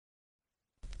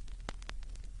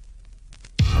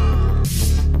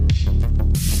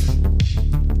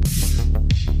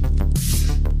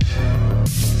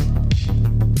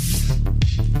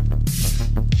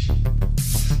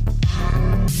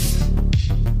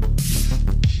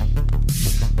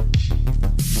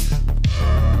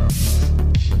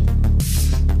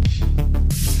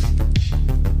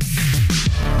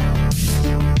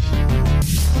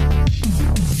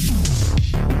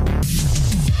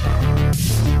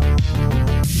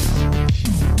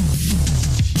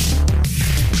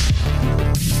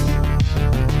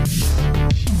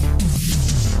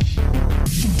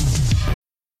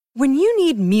When you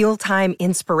need mealtime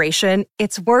inspiration,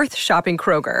 it's worth shopping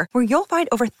Kroger, where you'll find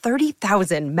over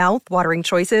 30,000 mouth-watering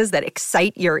choices that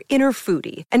excite your inner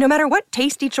foodie. And no matter what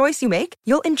tasty choice you make,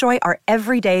 you'll enjoy our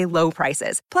everyday low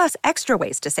prices, plus extra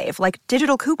ways to save, like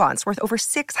digital coupons worth over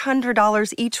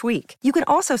 $600 each week. You can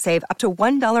also save up to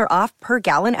 $1 off per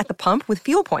gallon at the pump with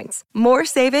fuel points. More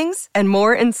savings and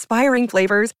more inspiring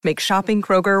flavors make shopping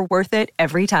Kroger worth it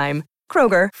every time.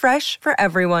 Kroger, fresh for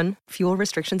everyone. Fuel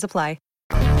restrictions apply.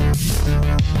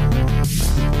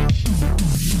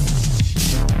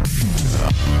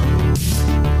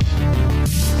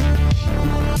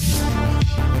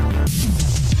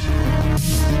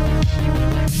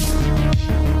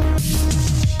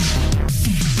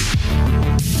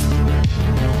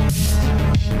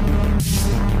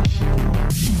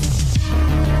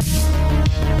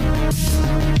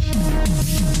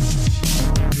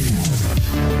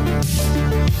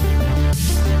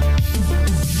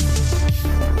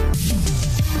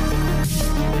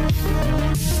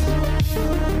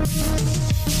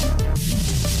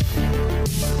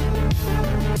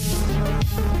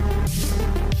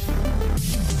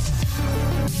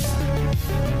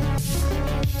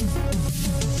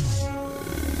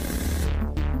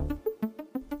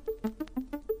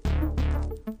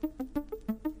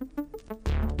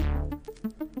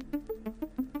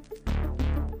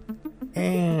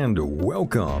 And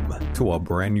welcome to a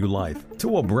brand new life,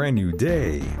 to a brand new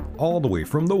day, all the way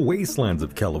from the wastelands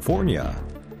of California.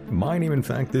 My name, in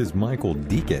fact, is Michael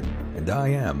Deacon, and I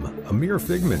am a mere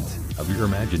figment of your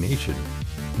imagination.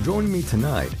 Joining me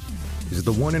tonight is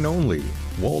the one and only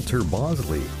Walter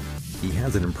Bosley. He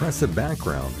has an impressive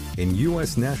background in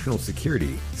U.S. national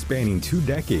security spanning 2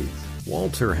 decades.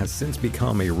 Walter has since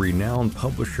become a renowned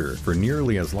publisher for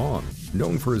nearly as long.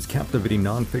 Known for his captivating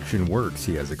nonfiction works,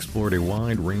 he has explored a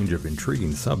wide range of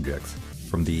intriguing subjects,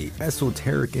 from the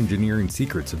esoteric engineering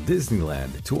secrets of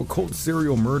Disneyland to occult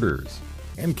serial murders,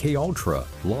 MKUltra,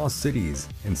 lost cities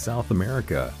in South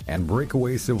America, and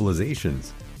breakaway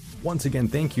civilizations. Once again,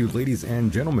 thank you, ladies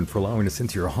and gentlemen, for allowing us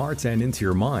into your hearts and into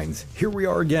your minds. Here we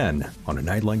are again on a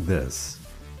night like this.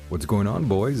 What's going on,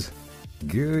 boys?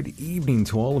 Good evening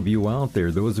to all of you out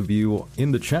there, those of you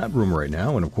in the chat room right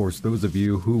now, and of course those of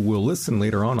you who will listen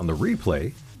later on the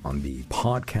replay, on the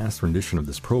podcast rendition of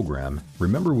this program.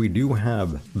 Remember, we do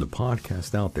have the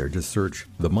podcast out there. Just search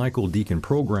the Michael Deacon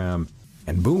program,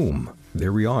 and boom,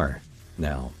 there we are.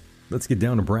 Now, let's get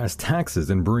down to brass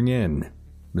taxes and bring in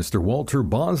Mr. Walter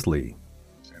Bosley.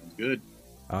 Sounds good.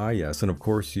 Ah, yes, and of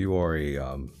course you are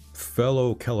a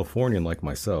fellow Californian like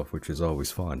myself, which is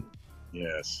always fun.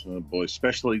 Yes, oh boy,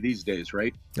 especially these days,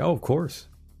 right? Oh, of course.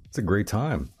 It's a great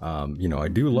time. I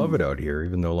do love it out here,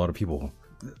 even though a lot of people,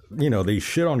 they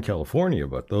shit on California,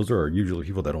 but those are usually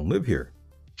people that don't live here.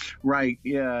 Right,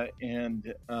 yeah,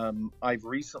 and I've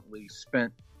recently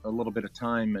spent a little bit of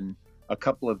time in a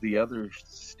couple of the other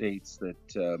states that,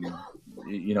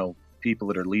 people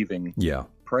that are leaving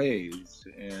praise,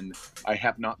 and I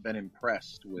have not been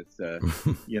impressed with,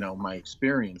 my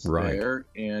experience there.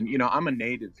 And, I'm a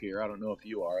native here. I don't know if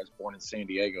you are. I was born in San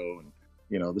Diego, and,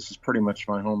 this is pretty much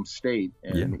my home state.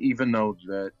 And even though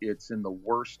that it's in the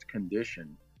worst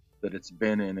condition that it's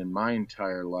been in my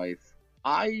entire life,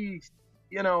 I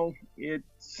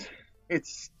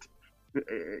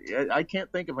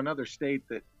can't think of another state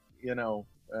that,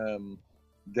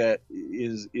 that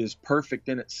is perfect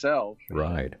in itself.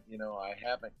 Right. And,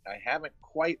 I haven't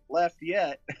quite left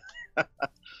yet.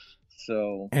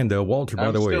 So. And Walter,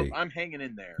 by the way, I'm hanging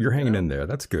in there. You're hanging in there.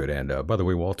 That's good. And by the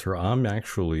way, Walter, I'm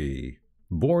actually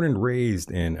born and raised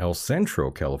in El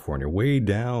Centro, California, way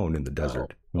down in the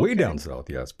desert, way down south.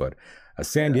 Yes. But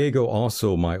San Diego,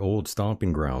 also my old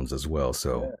stomping grounds as well.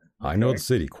 So I know the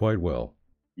city quite well.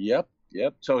 Yep.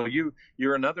 So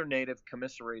you're another native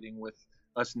commiserating with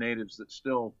us natives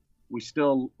that we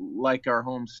still like our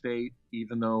home state,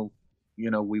 even though,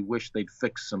 we wish they'd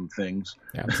fix some things.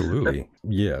 Absolutely.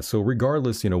 Yeah. So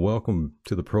regardless, welcome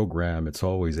to the program. It's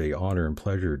always a honor and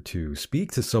pleasure to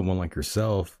speak to someone like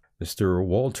yourself, Mr.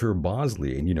 Walter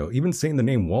Bosley. And, even saying the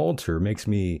name Walter makes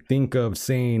me think of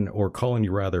saying, or calling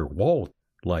you rather, Walt.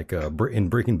 like in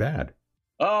Breaking Bad.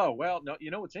 Oh, well, no,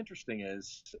 what's interesting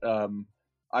is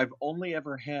I've only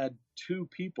ever had two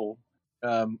people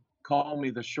call me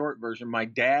the short version, my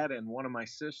dad and one of my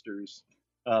sisters.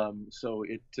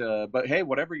 But hey,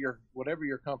 whatever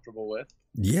you're comfortable with.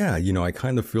 Yeah, I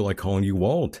kind of feel like calling you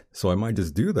Walt, so I might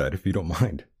just do that if you don't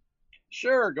mind.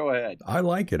 Sure, go ahead. I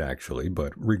like it actually,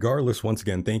 but regardless, once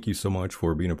again, thank you so much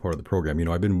for being a part of the program.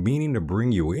 I've been meaning to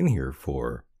bring you in here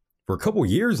for a couple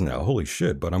years now. Holy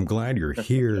shit, but I'm glad you're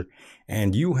here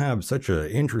and you have such an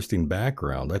interesting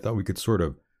background. I thought we could sort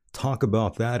of talk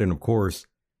about that, and of course,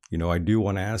 I do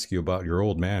want to ask you about your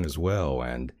old man as well,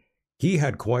 and he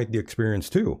had quite the experience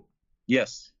too.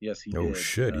 Yes, he did. Oh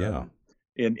shit, yeah.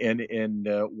 And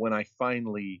when I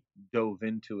finally dove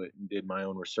into it and did my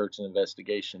own research and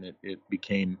investigation, it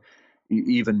became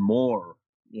even more,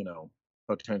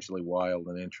 potentially wild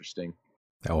and interesting.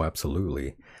 Oh,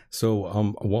 absolutely.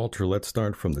 So, Walter, let's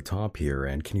start from the top here.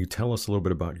 And can you tell us a little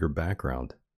bit about your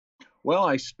background? Well,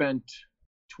 I spent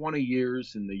 20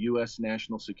 years in the U.S.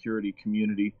 national security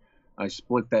community. I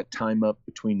split that time up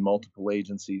between multiple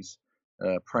agencies,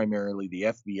 primarily the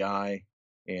FBI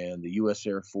and the U.S.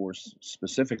 Air Force,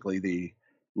 specifically the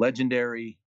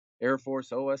legendary Air Force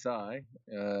OSI.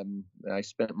 I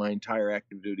spent my entire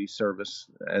active duty service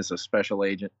as a special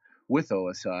agent with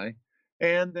OSI.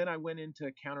 And then I went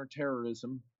into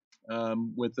counterterrorism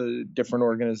with a different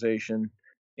organization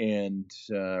and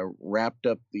wrapped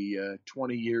up the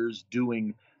 20 years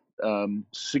doing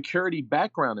security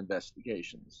background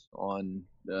investigations on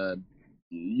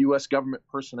U.S. government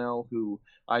personnel who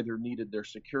either needed their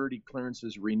security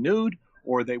clearances renewed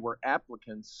or they were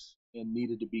applicants and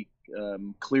needed to be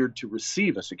cleared to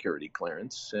receive a security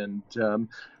clearance. And,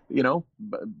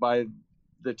 by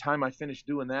the time I finished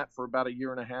doing that for about a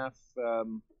year and a half,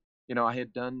 I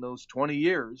had done those 20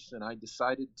 years and I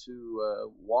decided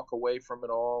to walk away from it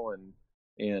all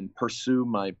and pursue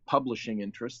my publishing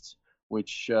interests,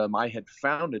 which I had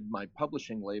founded my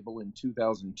publishing label in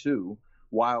 2002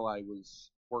 while I was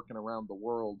working around the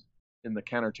world in the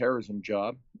counterterrorism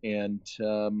job. And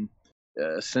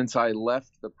since I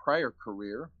left the prior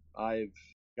career, I've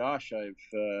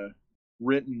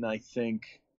written, I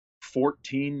think,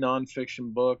 14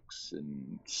 nonfiction books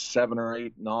and 7 or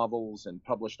 8 novels and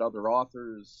published other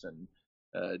authors and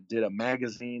did a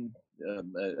magazine,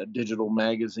 a digital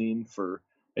magazine for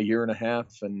a year and a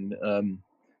half and,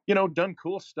 done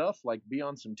cool stuff like be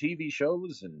on some TV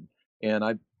shows and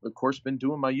I've of course been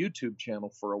doing my YouTube channel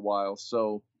for a while.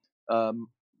 So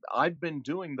I've been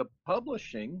doing the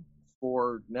publishing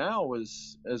for now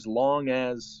as long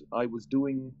as I was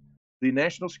doing the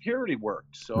national security work.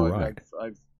 So right.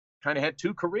 I've kind of had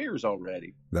 2 careers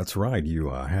already. That's right. You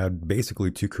had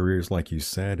basically 2 careers, like you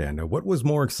said. And what was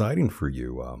more exciting for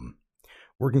you,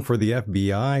 working for the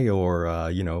FBI or,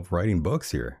 writing books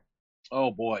here?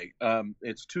 Oh, boy.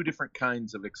 It's 2 different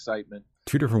kinds of excitement.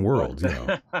 2 different worlds,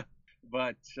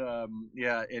 But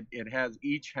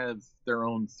each have their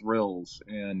own thrills.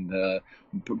 And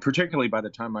particularly by the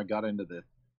time I got into the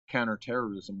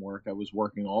counterterrorism work, I was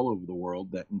working all over the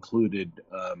world. That included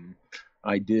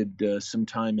I did some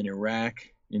time in Iraq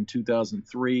in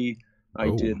 2003. I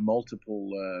did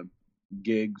multiple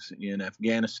gigs in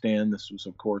Afghanistan. This was,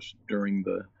 of course, during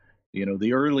the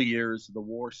early years of the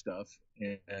war stuff,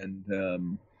 and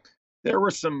there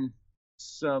were some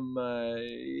risky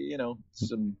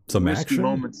action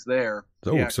moments there.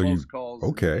 Oh, so close calls.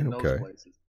 In those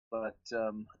places. But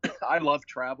I love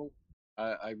travel.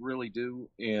 I really do.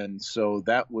 And so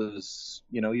that was,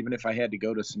 even if I had to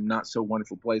go to some not so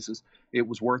wonderful places, it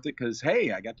was worth it because,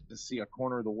 hey, I got to see a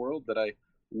corner of the world that I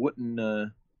wouldn't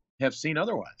have seen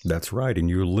otherwise. That's right. And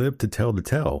you lived to tell the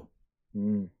tale.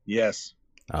 Yes.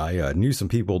 I knew some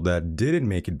people that didn't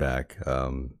make it back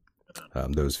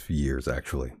those few years,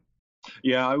 actually.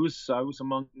 Yeah, I was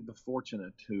among the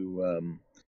fortunate who,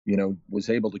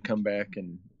 was able to come back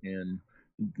and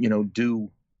do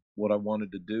what I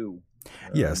wanted to do.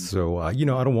 Yes. So, I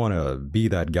don't want to be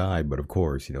that guy, but of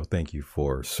course, thank you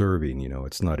for serving.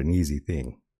 It's not an easy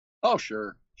thing. Oh,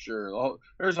 sure. Oh,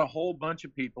 there's a whole bunch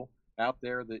of people out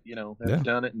there that, have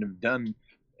done it and have done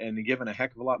and given a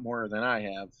heck of a lot more than I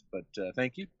have. But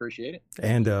thank you. Appreciate it.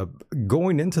 And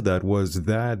going into that, was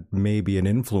that maybe an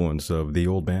influence of the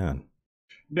old man?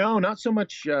 No, not so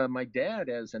much my dad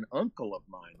as an uncle of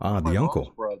mine. The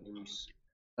uncle. Brothers.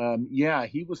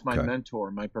 He was my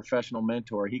mentor, my professional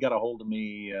mentor. He got a hold of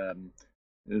me,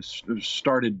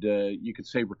 started, you could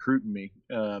say, recruiting me.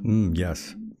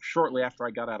 Yes. Shortly after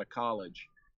I got out of college.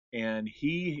 And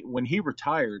when he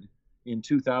retired in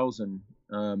 2000,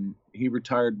 He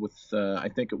retired with, I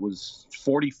think it was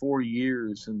 44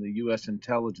 years in the U.S.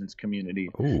 intelligence community.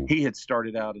 Ooh. He had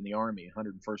started out in the Army,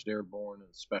 101st Airborne, and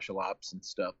Special Ops and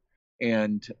stuff.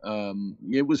 And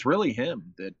it was really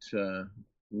him that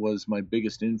was my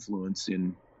biggest influence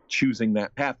in choosing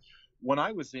that path. When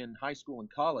I was in high school and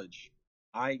college,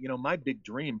 my big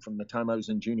dream from the time I was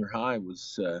in junior high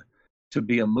was to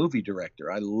be a movie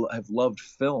director. I have loved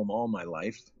film all my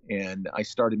life, and I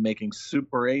started making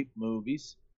Super 8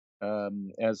 movies,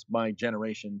 as my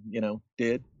generation,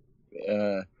 did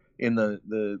in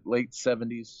the late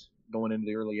 70s, going into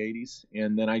the early 80s.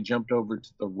 And then I jumped over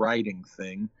to the writing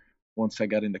thing once I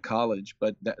got into college.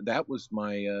 But that was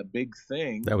my big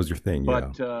thing. That was your thing,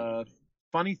 but, yeah.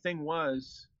 Funny thing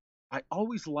was, I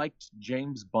always liked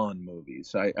James Bond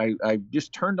movies. I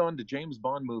just turned on to James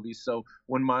Bond movies. So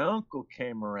when my uncle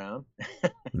came around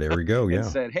there we go, yeah, and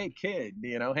said, "Hey kid,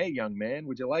 hey young man,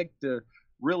 would you like to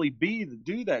really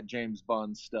do that James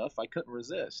Bond stuff?" I couldn't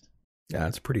resist. Yeah,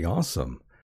 that's pretty awesome.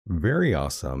 Very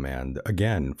awesome. And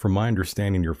again, from my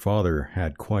understanding, your father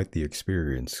had quite the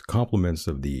experience. Compliments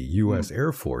of the U.S.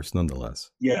 Air Force, nonetheless.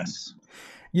 Yes.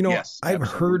 Yes, I've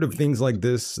heard of things like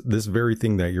this very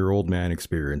thing that your old man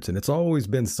experienced, and it's always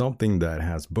been something that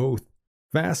has both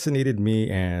fascinated me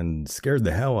and scared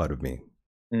the hell out of me.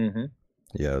 Mm-hmm.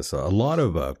 Yes, a lot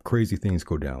of crazy things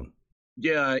go down.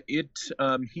 Yeah,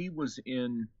 he was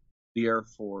in the Air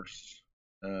Force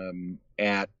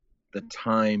at the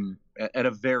time, at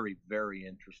a very, very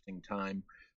interesting time,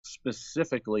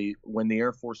 specifically when the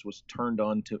Air Force was turned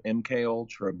on to MK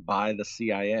Ultra by the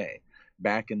CIA.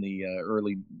 Back in the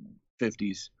early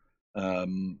 50s,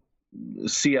 the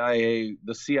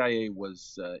CIA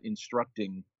was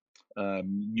instructing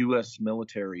U.S.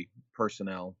 military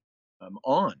personnel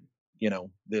on,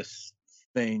 this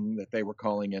thing that they were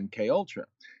calling MK Ultra.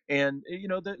 And,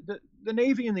 the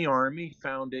Navy and the Army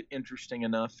found it interesting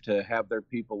enough to have their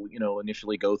people,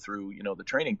 initially go through, the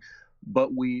training.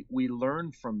 But we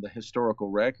learned from the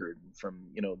historical record, from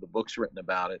the books written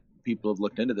about it, people have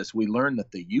looked into this. We learned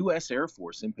that the U.S. Air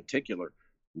Force, in particular,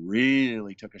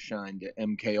 really took a shine to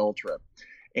MK Ultra,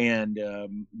 and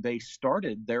they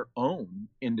started their own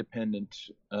independent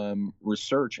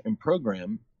research and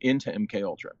program into MK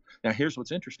Ultra. Now, here's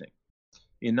what's interesting: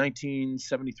 in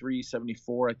 1973,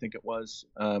 74, I think it was,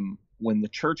 when the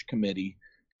Church Committee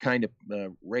kind of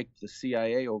raked the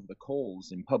CIA over the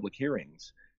coals in public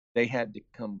hearings, they had to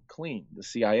come clean. The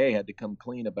CIA had to come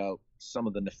clean about some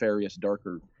of the nefarious,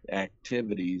 darker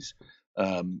activities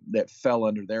that fell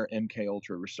under their MK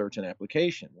Ultra research and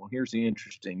application. Well, here's the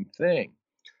interesting thing.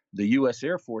 The U.S.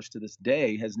 Air Force to this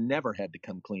day has never had to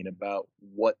come clean about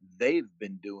what they've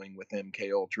been doing with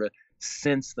MK Ultra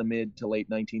since the mid to late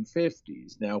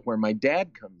 1950s. Now, where my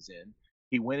dad comes in,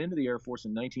 he went into the Air Force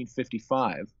in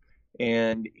 1955,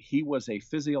 and he was a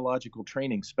physiological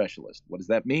training specialist. What does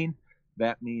that mean?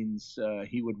 That means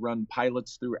he would run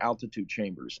pilots through altitude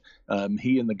chambers.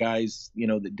 He and the guys,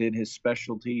 that did his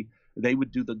specialty, they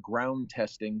would do the ground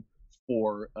testing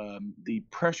for the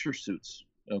pressure suits,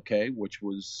 which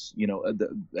was,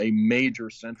 a major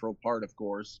central part, of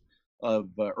course, of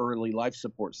early life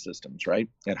support systems, right,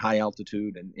 at high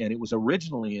altitude. And it was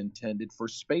originally intended for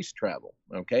space travel,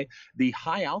 The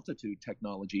high altitude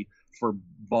technology for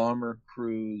bomber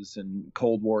crews and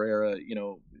Cold War era,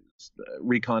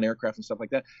 recon aircraft and stuff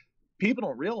like that. People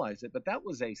don't realize it, but that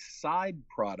was a side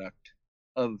product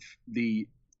of the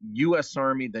U.S.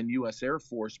 Army, then U.S. Air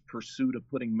Force pursuit of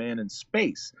putting man in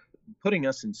space. Putting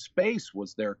us in space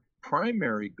was their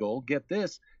primary goal, get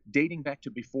this, dating back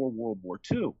to before World War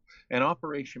II. And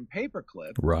Operation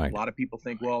Paperclip, right. A lot of people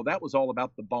think, well, that was all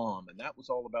about the bomb, and that was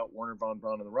all about Wernher von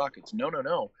Braun and the rockets. No.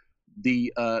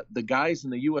 The guys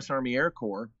in the U.S. Army Air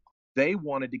Corps, they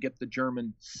wanted to get the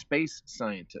German space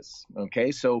scientists,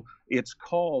 So it's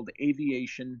called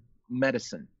aviation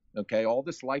medicine, All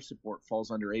this life support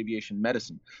falls under aviation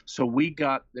medicine. So we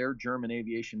got their German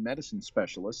aviation medicine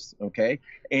specialists,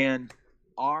 And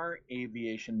our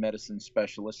aviation medicine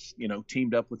specialists,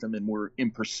 teamed up with them and were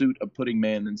in pursuit of putting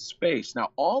man in space. Now,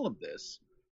 all of this,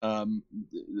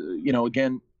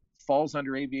 again, falls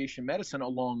under aviation medicine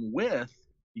along with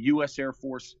U.S. Air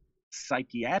Force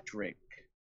psychiatric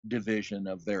division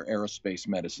of their aerospace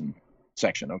medicine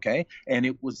section, And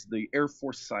it was the Air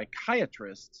Force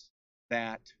psychiatrists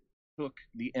that took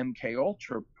the MK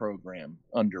Ultra program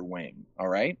under wing, all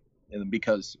right? And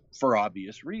because, for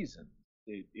obvious reasons,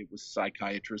 it was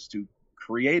psychiatrists who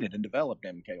created and developed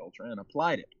MK Ultra and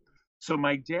applied it. So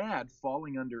my dad,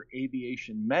 falling under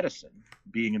aviation medicine,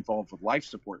 being involved with life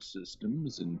support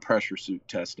systems and pressure suit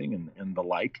testing and the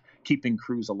like, keeping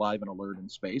crews alive and alert in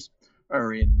space,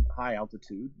 or in high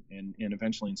altitude and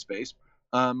eventually in space.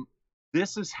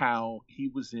 This is how he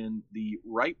was in the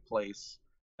right place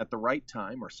at the right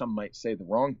time, or some might say the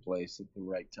wrong place at the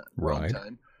right time, wrong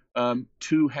time,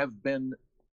 to have been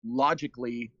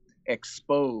logically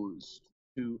exposed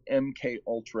to MK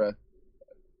Ultra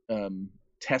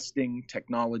testing,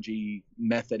 technology,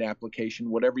 method, application,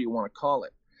 whatever you want to call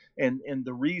it. And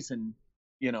the reason,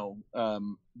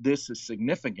 this is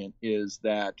significant is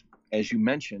that, as you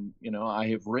mentioned, I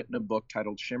have written a book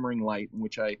titled Shimmering Light, in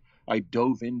which I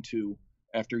dove into,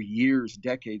 after years,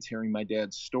 decades, hearing my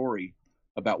dad's story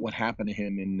about what happened to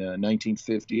him in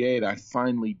 1958. I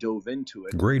finally dove into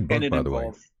it. Great book, by the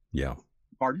way. Yeah.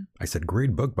 Pardon? I said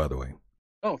great book, by the way.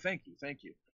 Oh, thank you.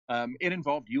 It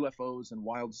involved UFOs and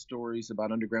wild stories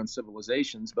about underground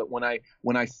civilizations. But when I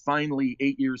finally,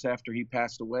 8 years after he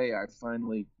passed away, I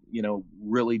finally,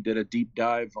 really did a deep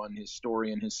dive on his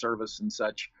story and his service and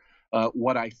such.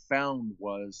 What I found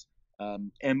was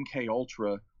MK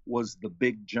Ultra was the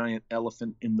big giant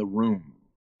elephant in the room.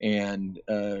 And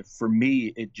for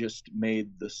me, it just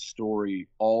made the story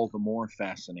all the more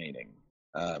fascinating.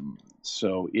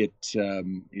 So it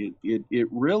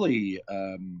really,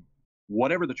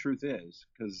 whatever the truth is,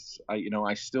 because I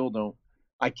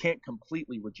can't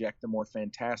completely reject the more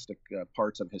fantastic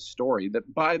parts of his story.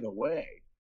 That, by the way,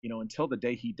 until the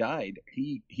day he died,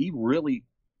 he really,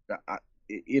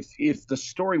 if the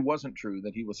story wasn't true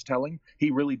that he was telling, he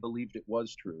really believed it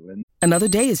was true. And another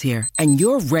day is here, and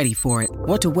you're ready for it.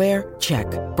 What to wear? Check.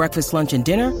 Breakfast, lunch, and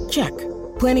dinner? Check.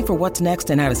 Planning for what's next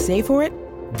and how to save for it?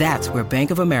 That's where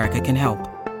Bank of America can help.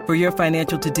 For your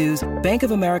financial to-dos, Bank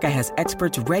of America has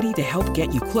experts ready to help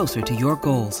get you closer to your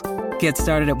goals. Get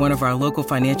started at one of our local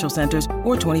financial centers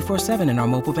or 24/7 in our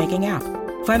mobile banking app.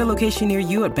 Find a location near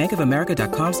you at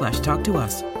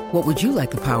bankofamerica.com/talktous. What would you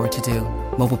like the power to do?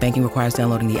 Mobile banking requires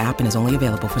downloading the app and is only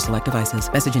available for select devices.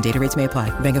 Message and data rates may apply.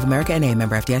 Bank of America N.A.,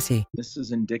 member FDIC. This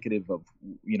is indicative of,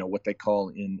 what they call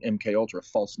in MK Ultra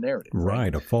false narrative.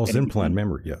 Right, a false implant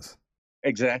memory, yes.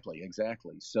 Exactly.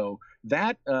 So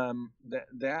that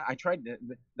I tried to,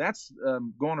 that's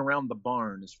going around the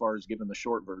barn as far as giving the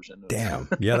short version. Damn.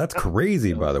 Yeah, that's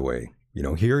crazy, by the way.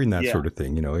 Hearing that sort of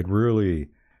thing, it really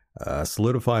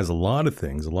solidifies a lot of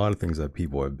things that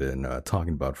people have been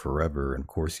talking about forever. And of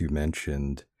course, you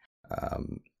mentioned,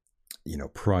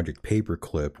 Project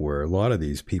Paperclip, where a lot of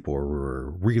these people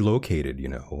were relocated,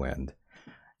 and,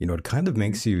 it kind of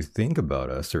makes you think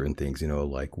about certain things,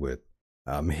 like with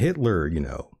Hitler,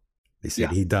 they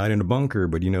said he died in a bunker,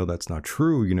 but, that's not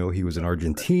true. He was in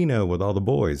Argentina with all the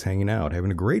boys hanging out,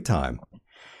 having a great time.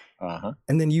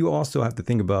 And then you also have to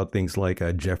think about things like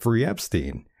Jeffrey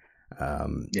Epstein.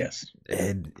 Yes.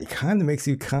 It kind of makes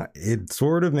you,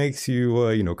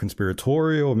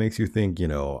 conspiratorial. It makes you think,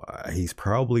 he's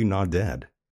probably not dead.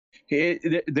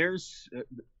 There's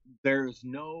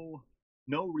no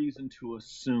reason to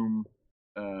assume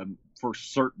for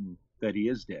certain that he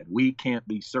is dead. We can't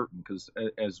be certain because,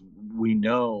 as we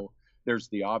know, there's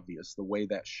the obvious, the way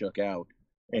that shook out,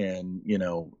 and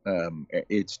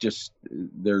it's just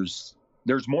there's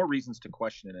more reasons to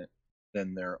question it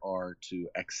than there are to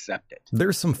accept it.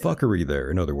 There's some fuckery there,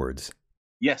 in other words.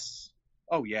 Yes.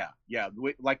 Oh yeah.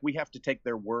 We have to take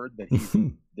their word that he's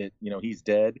that he's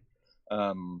dead.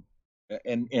 Are we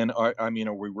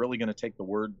really going to take the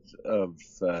word of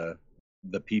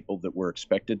the people that were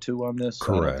expected to on this?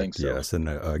 Correct. I don't think so. Yes. And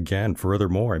again,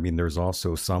 furthermore, there's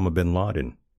also Osama bin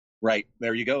Laden. Right.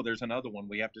 There you go. There's another one.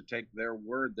 We have to take their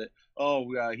word that,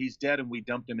 he's dead and we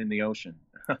dumped him in the ocean.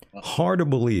 Hard to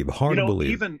believe.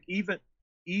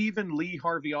 Even Lee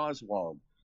Harvey Oswald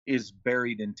is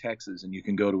buried in Texas, and you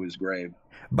can go to his grave.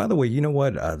 By the way, you know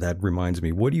what? That reminds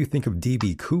me. What do you think of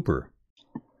D.B. Cooper?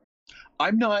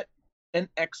 I'm not an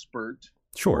expert.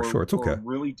 Sure, it's okay. Or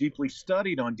really deeply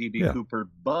studied on D.B. Cooper,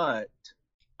 but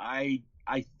I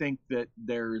think that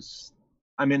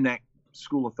I'm in that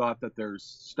school of thought that there's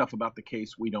stuff about the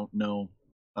case we don't know.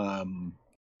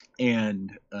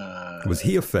 Was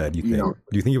he a Fed? You think? Do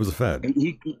you think he was a Fed?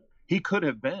 He could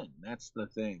have been. That's the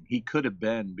thing. He could have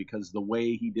been, because the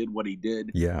way he did what he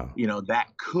did. Yeah.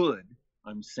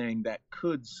 I'm saying that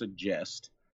could suggest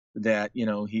that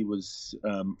he was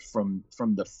from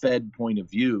the Fed point of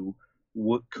view,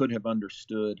 could have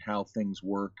understood how things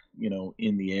work,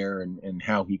 in the air, and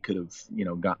how he could have,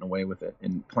 gotten away with it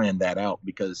and planned that out,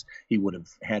 because he would have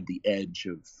had the edge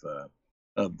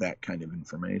of that kind of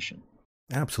information.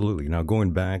 Absolutely. Now,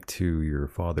 going back to your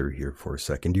father here for a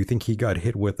second, do you think he got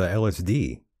hit with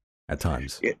LSD at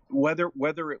times? Whether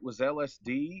it was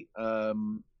LSD,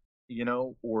 or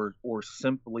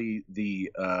simply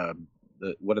the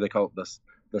what do they call it?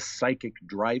 The psychic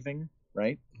driving.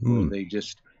 right? Where they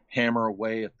just hammer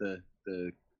away at the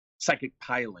psychic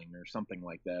piling or something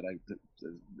like that.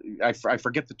 I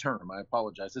forget the term. I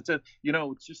apologize. It's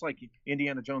it's just like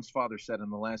Indiana Jones' father said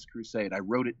in The Last Crusade. I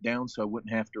wrote it down so I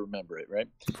wouldn't have to remember it, right?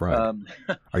 Right.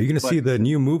 Are you going to see the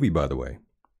new movie, by the way?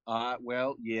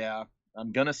 Well, yeah,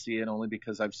 I'm going to see it only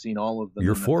because I've seen all of them.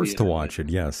 You're forced to watch it,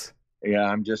 yes.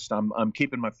 Yeah, I'm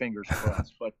keeping my fingers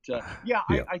crossed. But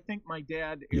I think my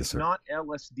dad is not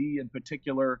LSD in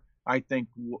particular. I think,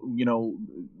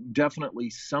 definitely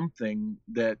something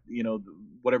that,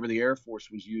 whatever the Air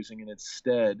Force was using in its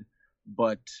stead.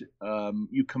 But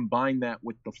you combine that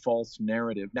with the false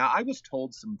narrative. Now, I was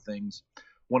told some things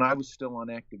when I was still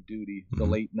on active duty, the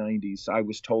late 90s. I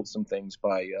was told some things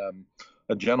by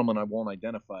a gentleman I won't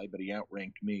identify, but he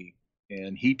outranked me.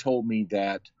 And he told me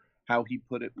that how he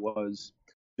put it was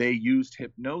they used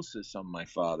hypnosis on my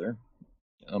father,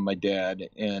 on my dad,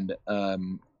 and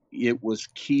it was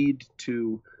keyed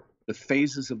to the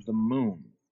phases of the moon.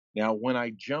 Now, when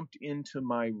I jumped into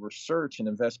my research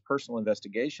and personal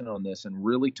investigation on this and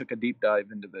really took a deep dive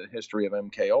into the history of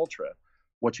MK Ultra,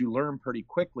 what you learn pretty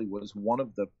quickly was one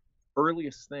of the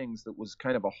earliest things that was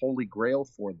kind of a holy grail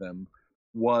for them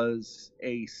was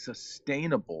a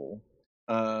sustainable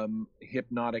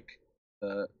hypnotic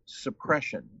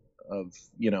suppression of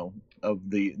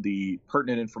the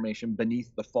pertinent information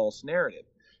beneath the false narrative.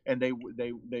 And they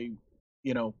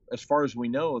as far as we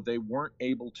know, they weren't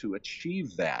able to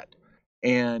achieve that.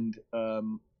 And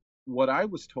what I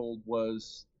was told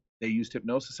was they used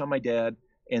hypnosis on my dad,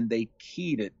 and they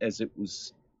keyed it, as it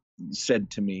was said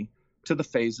to me, to the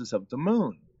phases of the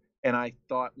moon. And I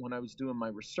thought, when I was doing my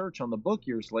research on the book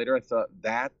years later, I thought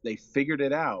that they figured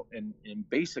it out. And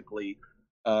basically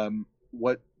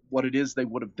what it is they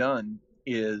would have done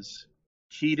is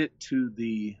keyed it to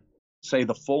the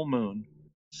full moon,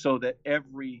 so that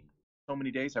every so many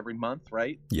days, every month,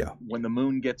 right? Yeah. When the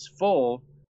moon gets full,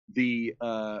 the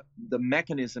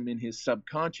mechanism in his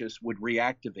subconscious would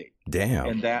reactivate.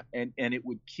 Damn. And it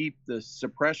would keep the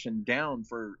suppression down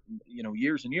for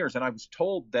years and years. And I was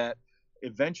told that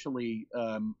eventually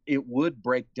it would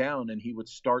break down, and he would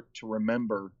start to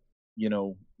remember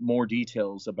more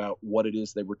details about what it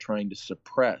is they were trying to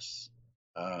suppress.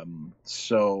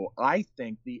 So I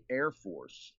think the Air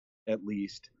Force, at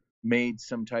least, made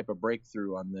some type of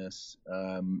breakthrough on this.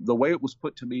 The way it was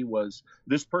put to me was,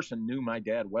 this person knew my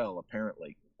dad well,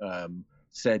 apparently.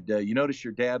 Said, you notice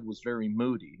your dad was very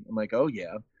moody. I'm like, oh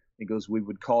yeah. He goes, we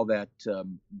would call that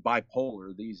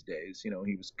bipolar these days.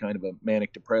 He was kind of a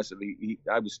manic depressive.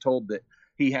 I was told that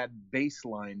he had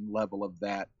baseline level of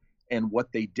that, and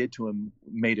what they did to him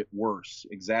made it worse,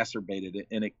 exacerbated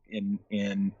it,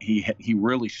 and he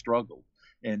really struggled,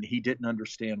 and he didn't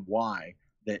understand why.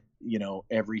 That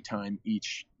every time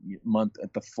each month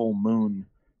at the full moon,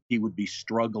 he would be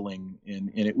struggling,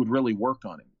 and it would really work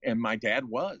on him. And my dad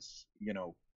was,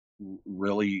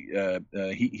 really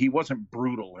he wasn't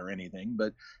brutal or anything,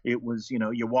 but it was,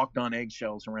 you walked on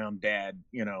eggshells around dad,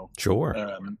 Sure.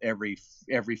 Every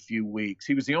few weeks.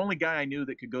 He was the only guy I knew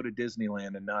that could go to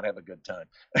Disneyland and not have a good time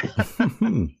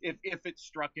if it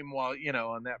struck him while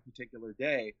on that particular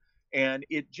day. And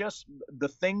it just,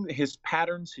 his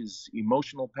patterns, his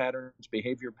emotional patterns,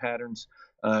 behavior patterns,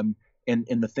 and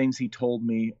the things he told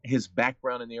me, his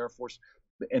background in the Air Force,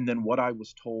 and then what I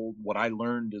was told, what I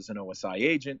learned as an OSI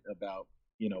agent about,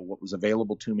 what was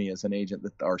available to me as an agent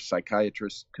that our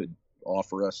psychiatrists could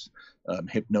offer us,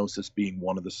 hypnosis being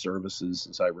one of the services,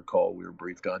 as I recall, we were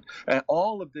briefed on.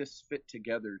 All of this fit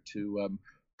together to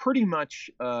pretty much,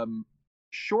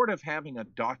 short of having a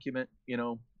document,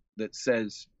 that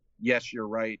says, yes, you're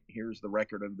right, here's the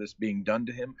record of this being done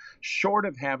to him. Short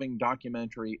of having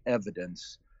documentary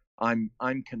evidence, I'm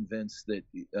convinced that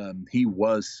he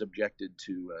was subjected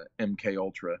to MK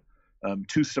Ultra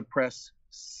to suppress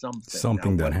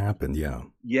something that happened.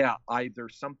 Yeah, either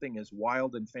something as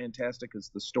wild and fantastic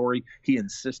as the story he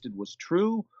insisted was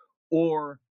true,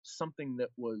 or something that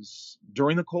was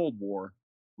during the Cold War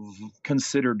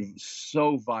considered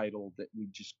so vital that we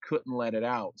just couldn't let it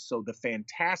out. So the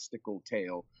fantastical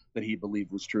tale that he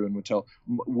believed was true and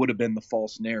would have been the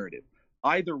false narrative.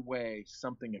 Either way,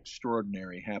 something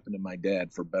extraordinary happened to my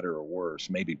dad, for better or worse,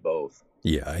 maybe both.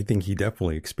 Yeah, I think he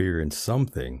definitely experienced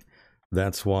something.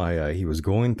 That's why he was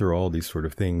going through all these sort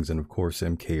of things. And of course,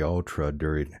 MK Ultra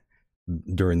during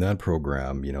that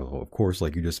program, of course,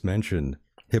 like you just mentioned,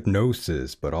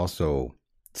 hypnosis, but also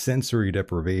sensory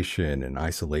deprivation and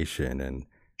isolation and,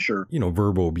 sure,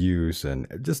 verbal abuse and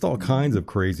just all kinds of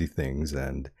crazy things.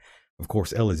 And of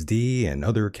course, LSD and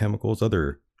other chemicals,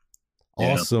 other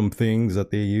awesome things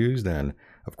that they used. And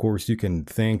of course, you can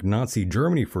thank Nazi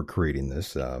Germany for creating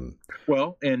this.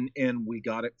 Well, and we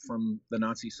got it from the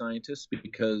Nazi scientists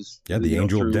because the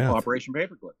Angel of Death, Operation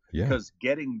Paperclip. Yeah. Because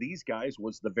getting these guys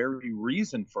was the very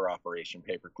reason for Operation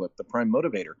Paperclip, the prime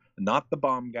motivator, not the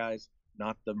bomb guys,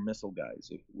 not the missile guys.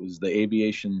 It was the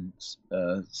aviation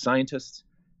scientists,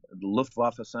 the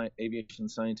Luftwaffe aviation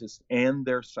scientists, and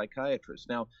their psychiatrists.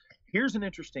 Now, here's an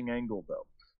interesting angle, though.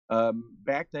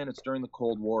 Back then, it's during the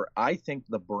Cold War. I think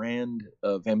the brand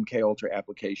of MK Ultra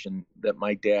application that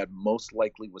my dad most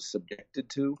likely was subjected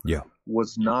to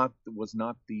was not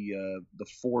the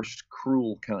forced,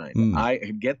 cruel kind. I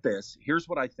get this. Here's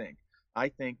what I think. I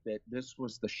think that this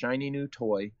was the shiny new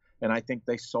toy, and I think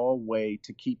they saw a way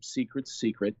to keep secrets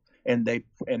secret. And I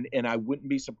wouldn't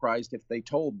be surprised if they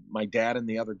told my dad and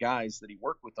the other guys that he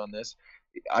worked with on this.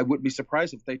 I wouldn't be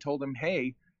surprised if they told him,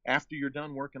 hey, after you're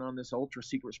done working on this ultra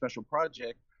secret special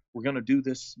project, we're going to do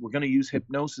this. We're going to use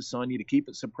hypnosis on you to keep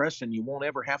it suppressed, and you won't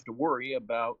ever have to worry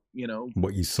about,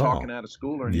 what you saw talking out of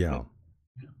school or anything.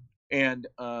 Yeah. And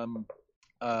I'm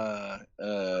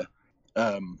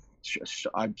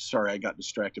sorry, I got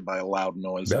distracted by a loud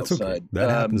noise That's outside. Okay.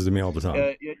 That happens to me all the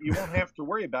time. You won't have to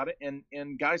worry about it.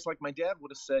 And guys like my dad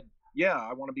would have said, yeah,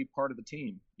 I want to be part of the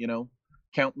team,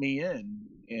 count me in.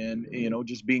 And,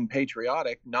 just being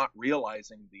patriotic, not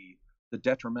realizing the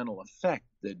detrimental effect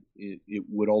that it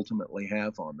would ultimately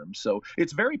have on them. So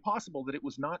it's very possible that it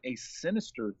was not a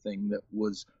sinister thing that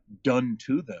was done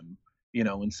to them,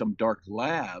 in some dark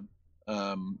lab.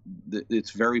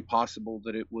 It's very possible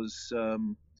that it was,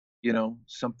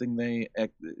 something they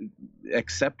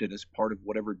accepted as part of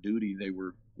whatever duty they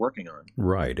were working on.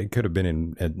 Right. It could have been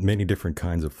in many different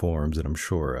kinds of forms, and I'm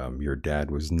sure your dad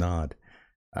was not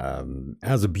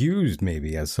as abused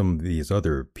maybe as some of these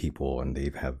other people, and they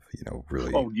have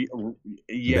really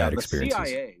bad experiences. The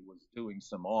CIA was doing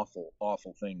some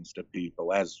awful things to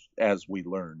people, as we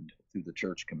learned through the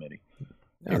church committee.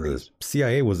 The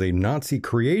CIA was a Nazi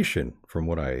creation, from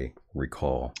what I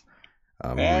recall.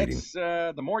 Reading.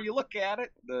 The more you look at it,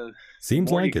 the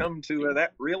Seems more like you come to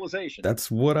that realization.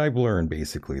 That's what I've learned,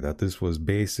 basically, that this was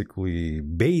basically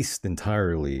based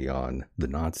entirely on the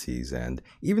Nazis. And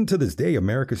even to this day,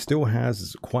 America still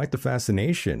has quite the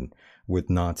fascination with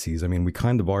Nazis. I mean, we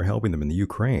kind of are helping them in the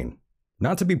Ukraine.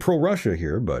 Not to be pro-Russia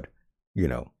here, but,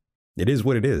 it is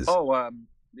what it is. Oh,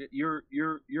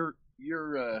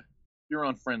 you're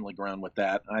on friendly ground with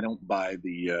that. I don't buy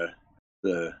the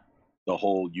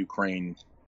whole Ukraine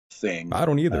thing. I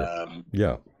don't either.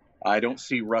 I don't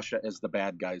see Russia as the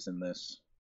bad guys in this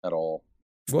at all.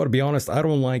 Well, to be honest, I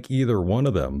don't like either one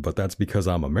of them, but that's because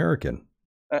I'm American.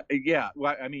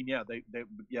 Well, I mean,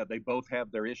 they both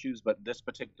have their issues, but this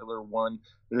particular one,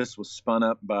 this was spun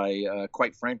up by,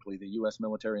 quite frankly, the U.S.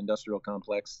 military-industrial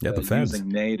complex, the feds, using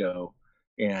NATO,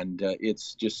 and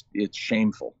it's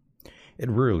shameful. It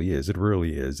really is. It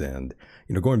really is. And,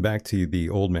 going back to the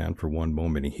old man for one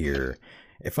moment here,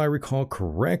 if I recall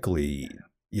correctly,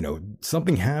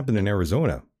 something happened in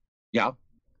Arizona. Yeah.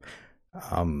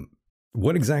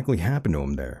 What exactly happened to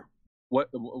him there? What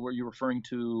were you referring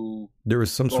to? There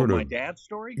was some sort of my dad's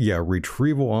story? Yeah,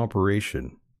 retrieval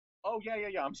operation. Oh,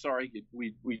 yeah. I'm sorry.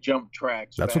 We jumped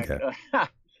tracks. That's back. Okay.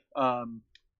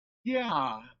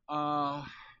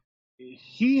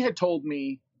 He had told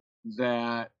me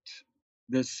that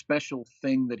this special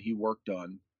thing that he worked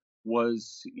on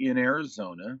was in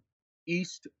Arizona,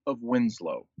 east of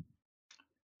Winslow.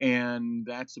 And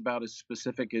that's about as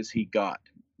specific as he got.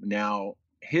 Now,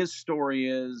 his story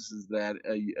is that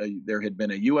there had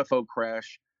been a UFO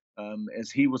crash,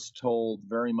 as he was told,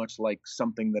 very much like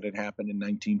something that had happened in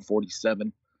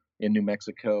 1947 in New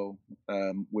Mexico,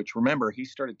 which, remember, he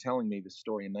started telling me this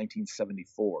story in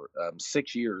 1974,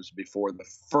 6 years before the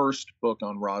first book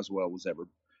on Roswell was ever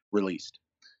released.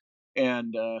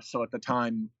 And so at the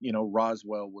time,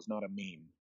 Roswell was not a meme.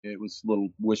 It was a little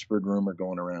whispered rumor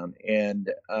going around.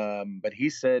 And but he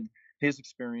said his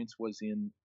experience was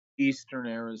in eastern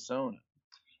Arizona.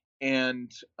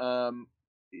 And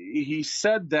he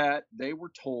said that they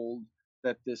were told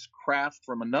that this craft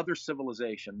from another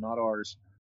civilization, not ours,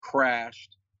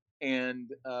 crashed.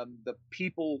 And the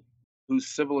people whose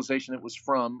civilization it was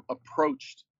from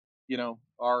approached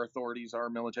our authorities, our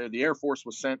military. The Air Force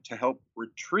was sent to help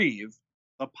retrieve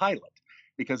the pilot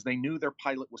because they knew their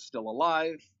pilot was still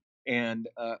alive. And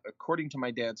according to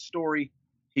my dad's story,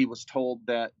 he was told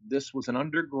that this was an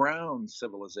underground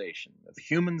civilization of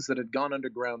humans that had gone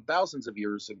underground thousands of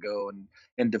years ago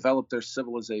and developed their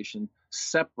civilization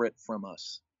separate from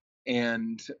us.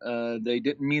 And they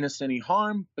didn't mean us any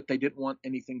harm, but they didn't want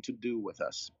anything to do with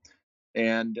us.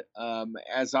 And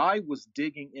as I was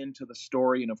digging into the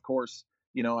story, and of course,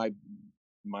 I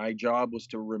my job was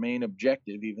to remain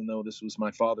objective, even though this was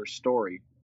my father's story.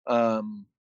 Um,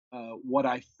 what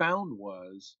I found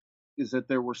is that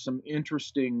there were some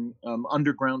interesting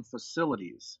underground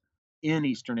facilities in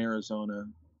eastern Arizona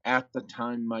at the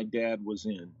time my dad was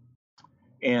in.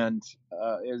 And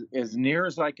as near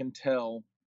as I can tell,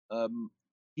 um,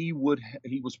 he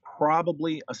was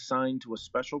probably assigned to a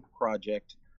special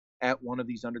project at one of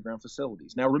these underground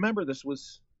facilities. Now, remember,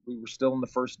 we were still in the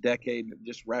first decade,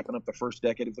 just wrapping up the first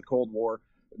decade of the Cold War.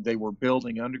 They were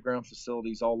building underground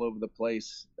facilities all over the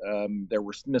place. There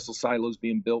were missile silos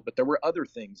being built, but there were other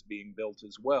things being built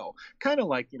as well. Kind of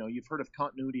like, you've heard of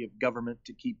continuity of government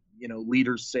to keep,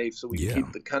 leaders safe so we can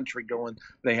keep the country going.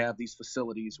 They have these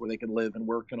facilities where they can live and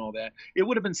work and all that. It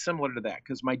would have been similar to that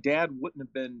because my dad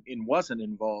wasn't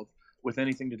involved with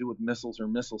anything to do with missiles or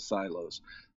missile silos.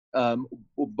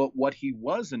 But what he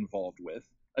was involved with,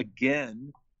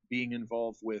 again, being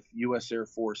involved with U.S. Air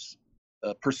Force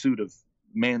pursuit of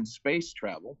manned space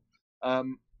travel,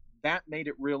 that made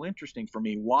it real interesting for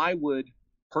me. Why would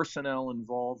personnel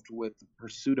involved with the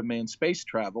pursuit of manned space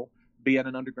travel be at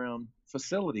an underground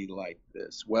facility like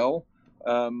this? Well,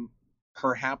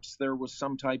 perhaps there was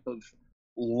some type of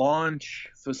launch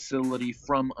facility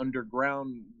from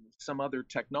underground, some other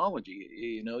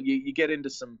technology. You get into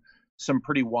some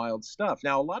pretty wild stuff.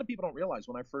 Now, a lot of people don't realize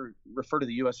when I refer to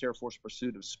the U.S. Air Force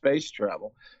pursuit of space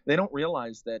travel, they don't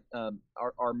realize that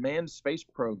our manned space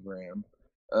program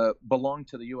belonged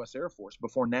to the U.S. Air Force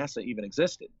before NASA even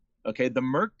existed. Okay, the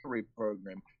Mercury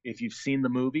program, if you've seen the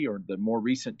movie or the more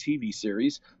recent TV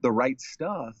series, The Right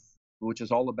Stuff, which is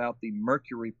all about the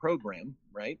Mercury program,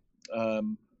 right?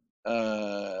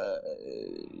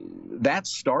 That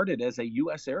started as a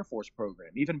U.S. Air Force program,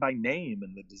 even by name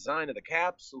and the design of the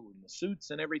capsule and the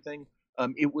suits and everything.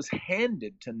 It was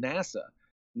handed to NASA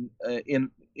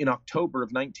in October of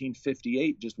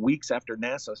 1958, just weeks after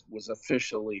NASA was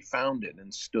officially founded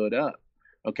and stood up.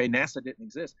 Okay, NASA didn't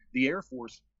exist. The Air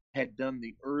Force had done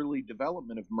the early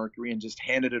development of Mercury and just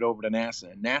handed it over to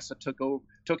NASA. And NASA took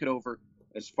it over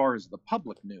as far as the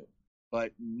public knew.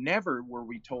 But never were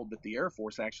we told that the Air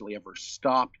Force actually ever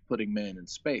stopped putting men in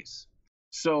space.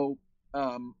 So,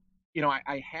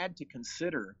 I had to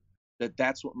consider that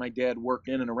that's what my dad worked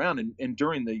in and around. And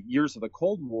during the years of the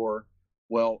Cold War,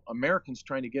 well, Americans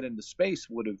trying to get into space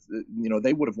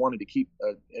they would have wanted to keep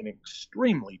an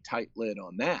extremely tight lid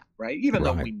on that, right? Even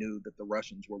though we knew that the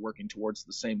Russians were working towards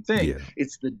the same thing. Yeah.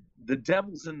 It's the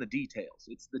devil's in the details.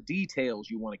 It's the details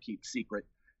you want to keep secret,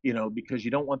 because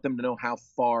you don't want them to know how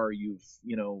far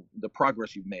the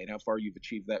progress you've made, how far you've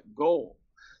achieved that goal,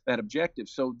 that objective.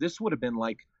 So this would have been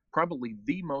like probably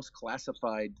the most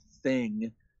classified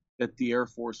thing that the Air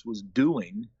Force was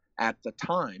doing at the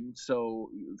time.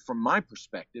 So from my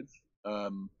perspective,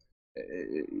 I'm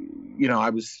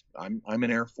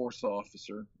an Air Force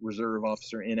officer, reserve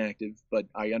officer, inactive, but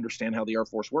I understand how the Air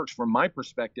Force works. From my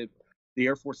perspective, the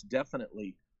Air Force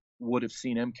definitely would have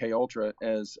seen MK Ultra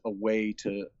as a way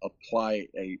to apply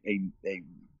a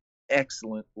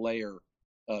excellent layer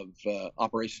of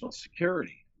operational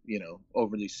security,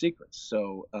 over these secrets.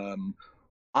 So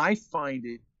I find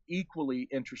it equally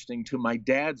interesting to my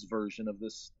dad's version of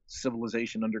this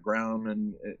civilization underground,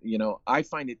 and I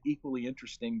find it equally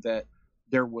interesting that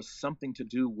there was something to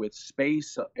do with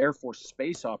space, Air Force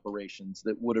space operations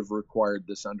that would have required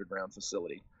this underground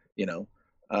facility.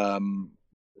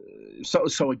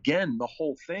 So again, the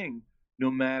whole thing,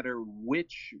 no matter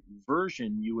which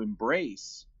version you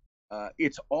embrace,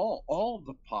 it's all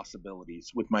the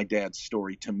possibilities with my dad's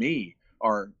story to me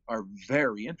are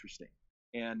very interesting.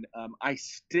 And I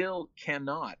still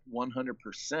cannot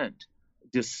 100%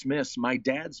 dismiss my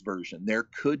dad's version. There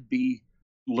could be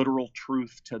literal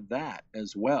truth to that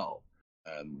as well.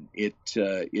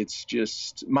 It's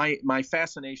just my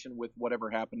fascination with whatever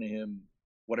happened to him,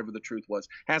 whatever the truth was,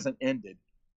 hasn't ended.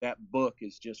 That book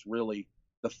is just really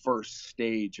the first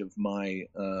stage of my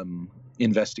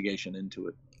investigation into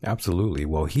it. Absolutely.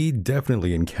 Well, he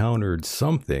definitely encountered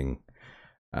something.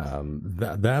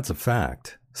 That's a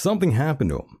fact. Something happened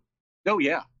to him. Oh,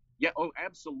 yeah. Yeah. Oh,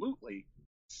 absolutely.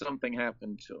 Something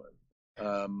happened to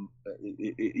him.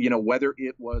 Whether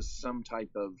it was some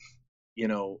type of,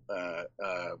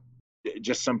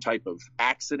 just some type of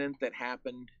accident that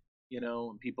happened,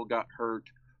 and people got hurt,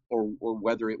 or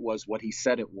whether it was what he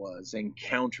said it was,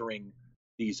 encountering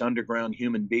these underground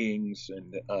human beings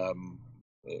and,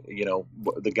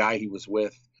 the guy he was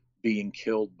with being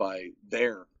killed by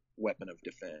their weapon of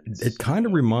defense. It kind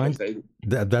of reminds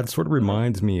that sort of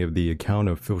reminds me of the account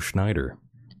of Phil Schneider.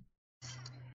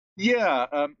 Yeah,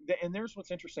 and there's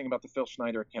what's interesting about the Phil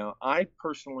Schneider account. I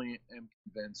personally am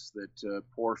convinced that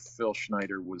poor Phil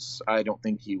Schneider I don't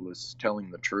think he was telling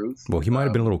the truth. Well, he might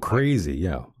have been a little crazy,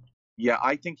 yeah. Yeah,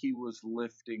 I think he was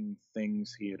lifting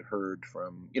things he had heard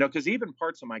from, because even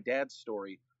parts of my dad's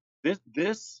story, this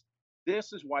this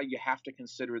this is why you have to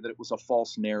consider that it was a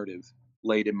false narrative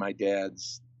laid in my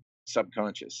dad's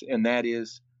subconscious, and that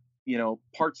is,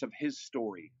 parts of his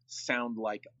story sound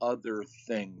like other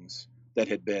things that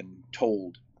had been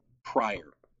told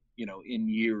prior, in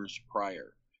years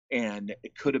prior, and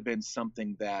it could have been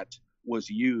something that was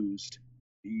used,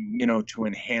 to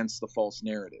enhance the false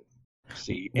narrative.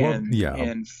 See, Well, and yeah,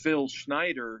 and Phil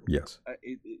Schneider, yes.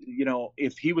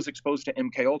 if he was exposed to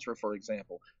MK Ultra, for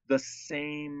example, the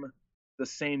same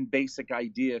basic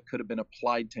idea could have been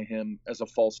applied to him as a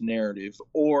false narrative.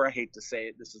 Or, I hate to say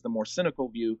it, this is the more cynical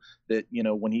view, that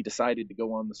when he decided to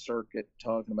go on the circuit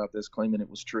talking about this, claiming it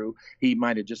was true, he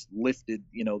might have just lifted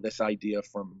this idea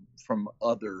from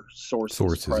other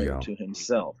sources prior Yeah. to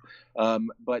himself.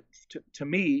 But to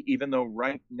me, even though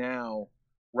right now,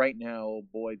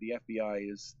 boy, the FBI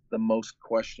is the most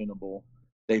questionable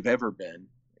they've ever been.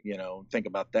 Think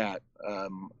about that.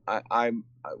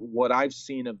 What I've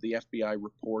seen of the FBI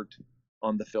report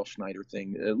on the Phil Schneider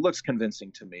thing, it looks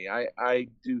convincing to me. I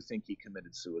do think he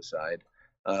committed suicide,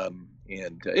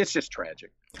 and it's just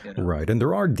tragic. Right, and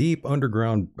there are deep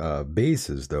underground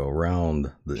bases though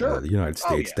around the United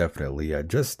States, definitely.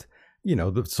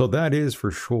 So that is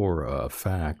for sure a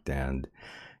fact. And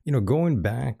going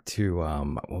back to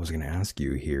what I was going to ask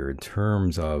you here in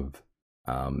terms of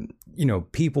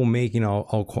people making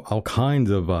all kinds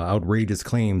of outrageous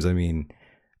claims. I mean,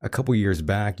 a couple years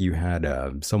back, you had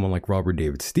someone like Robert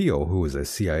David Steele, who was a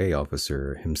CIA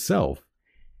officer himself,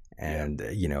 and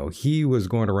he was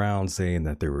going around saying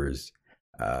that there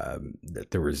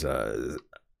was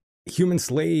human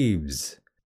slaves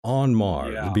on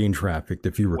Mars being trafficked,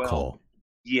 if you recall.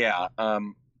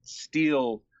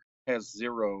 Steele has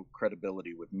zero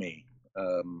credibility with me.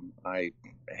 I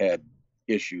had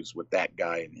issues with that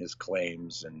guy and his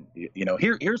claims, and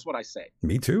here's what I say.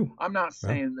 Me too. I'm not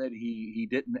saying that he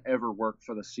didn't ever work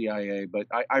for the CIA, but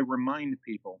I remind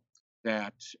people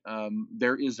that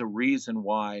there is a reason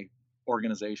why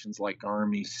organizations like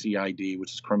Army CID,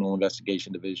 which is Criminal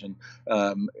Investigation Division,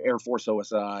 Air Force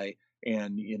OSI,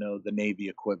 and the Navy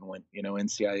equivalent,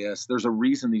 NCIS. There's a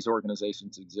reason these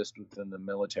organizations exist within the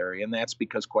military, and that's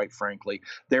because, quite frankly,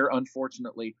 there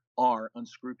unfortunately are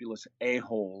unscrupulous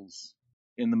a-holes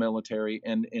in the military,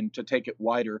 and to take it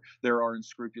wider, there are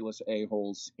unscrupulous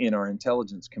a-holes in our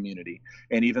intelligence community.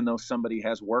 And even though somebody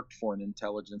has worked for an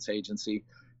intelligence agency,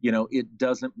 it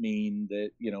doesn't mean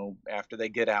that, after they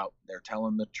get out, they're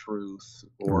telling the truth,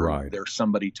 or they're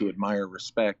somebody to admire,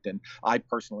 respect. And I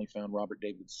personally found Robert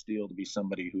David Steele to be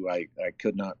somebody who I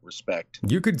could not respect.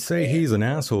 You could say he's an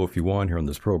asshole if you want here on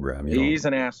this program. He's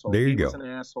an asshole. There you go. He was an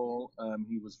asshole.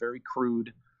 He was very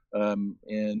crude,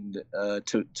 and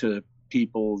to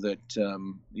people that,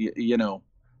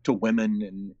 to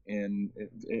women, and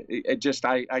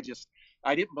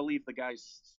I didn't believe the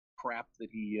guy's crap that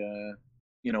he,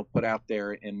 put out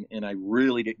there, and I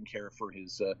really didn't care for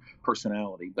his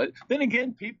personality. But then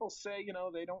again, people say,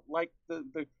 they don't like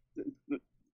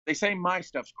they say my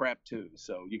stuff's crap too.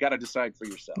 So you got to decide for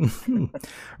yourself.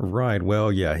 Right.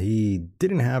 Well, yeah, he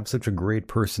didn't have such a great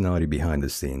personality behind the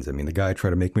scenes. I mean, the guy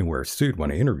tried to make me wear a suit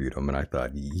when I interviewed him, and I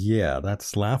thought, yeah,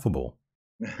 that's laughable.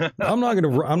 I'm not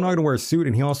gonna wear a suit,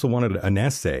 and he also wanted an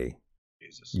essay.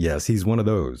 Jesus. Yes, he's one of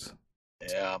those.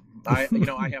 Yeah, I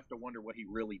have to wonder what he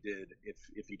really did.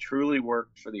 If he truly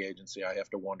worked for the agency, I have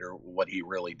to wonder what he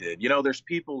really did. There's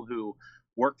people who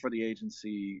work for the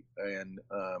agency, and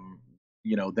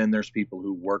then there's people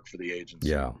who work for the agency.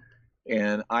 Yeah.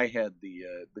 And I had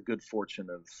the good fortune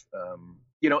of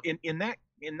in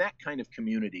that kind of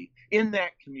community,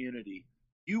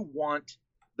 you want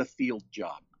the field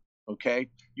job. Okay,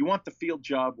 you want the field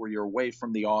job where you're away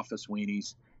from the office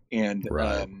weenies, and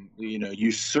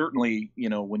you certainly,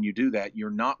 when you do that,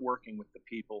 you're not working with the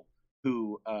people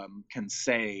who can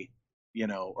say,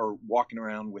 or walking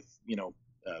around with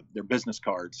their business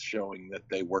cards showing that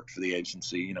they worked for the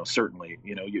agency. Certainly,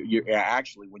 you're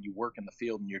actually, when you work in the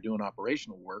field and you're doing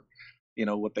operational work,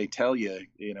 what they tell you,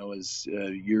 is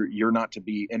you're not to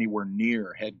be anywhere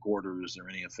near headquarters or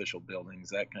any official buildings,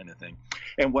 that kind of thing.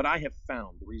 And what I have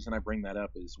found, the reason I bring that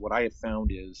up is what I have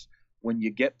found is when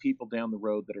you get people down the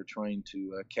road that are trying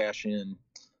to cash in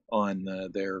on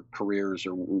their careers,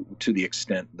 or to the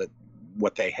extent that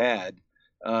what they had,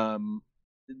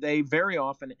 they very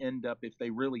often end up, if they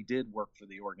really did work for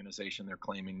the organization they're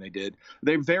claiming they did,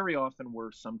 they very often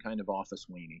were some kind of office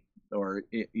weenie, or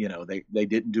they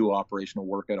didn't do operational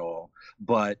work at all.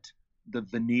 But the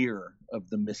veneer of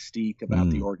the mystique about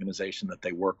the organization that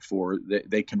they work for,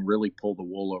 they can really pull the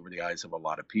wool over the eyes of a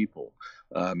lot of people.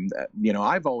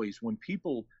 I've always, when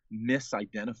people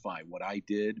misidentify what I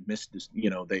did,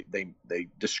 they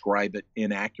describe it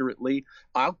inaccurately,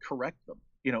 I'll correct them.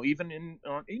 Even in,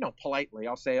 politely,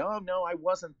 I'll say, oh, no, I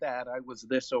wasn't that. I was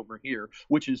this over here,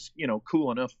 which is,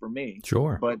 cool enough for me.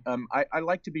 Sure. But I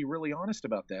like to be really honest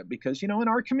about that because, in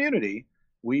our community,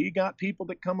 we got people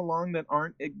that come along that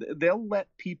they'll let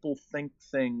people think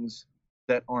things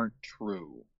that aren't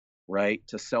true, right?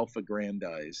 To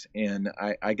self-aggrandize. And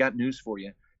I got news for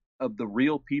you. Of the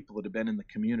real people that have been in the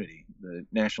community, the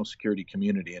national security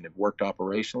community, and have worked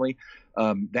operationally,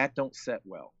 that don't set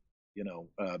well.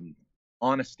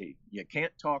 Honesty. You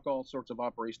can't talk all sorts of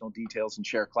operational details and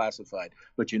share classified,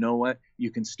 but you know what?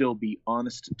 You can still be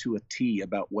honest to a T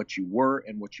about what you were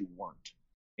and what you weren't.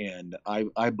 And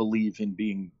I believe in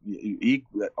being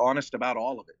honest about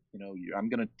all of it. I'm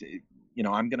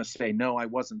gonna say, no, I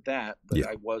wasn't that, but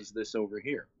I was this over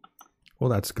here.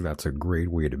 Well, that's a great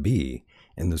way to be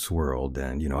in this world.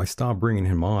 And, I stopped bringing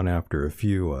him on after a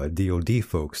few DOD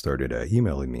folks started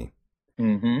emailing me.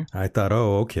 Mm-hmm. I thought,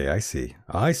 oh, okay, I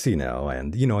see now.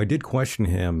 And, I did question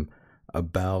him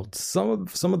about some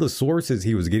of the sources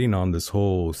he was getting on this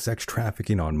whole sex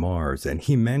trafficking on Mars. And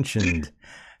he mentioned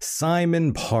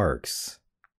Simon Parks.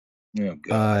 Oh,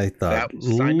 God. I thought,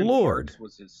 Simon Lord.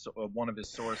 Parks was one of his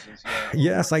sources. Yeah.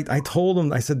 Yes, I told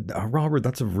him, I said, Robert,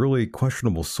 that's a really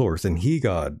questionable source. And he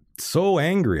got so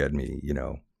angry at me,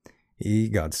 He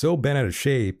got so bent out of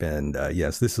shape. And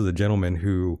yes, this is a gentleman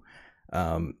who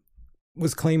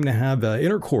was claiming to have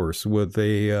intercourse with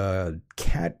a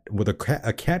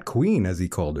cat queen, as he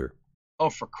called her. Oh,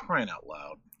 for crying out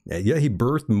loud. Yeah, he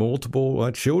birthed multiple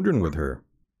children with her.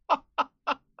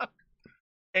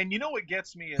 And what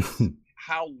gets me is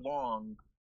how long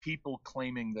people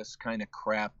claiming this kind of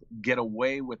crap get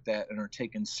away with that and are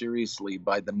taken seriously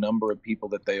by the number of people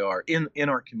that they are in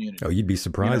our community. Oh, you'd be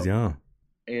surprised, yeah.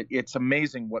 It's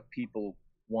amazing what people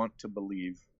want to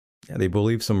believe. Yeah, they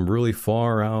believe some really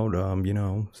far out,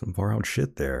 some far out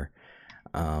shit there.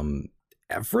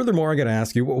 Furthermore, I got to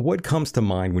ask you, what comes to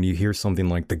mind when you hear something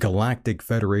like the Galactic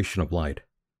Federation of Light?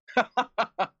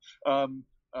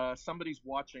 Somebody's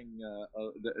watching,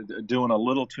 doing a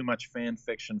little too much fan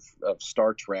fiction of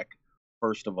Star Trek,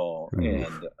 first of all,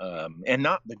 and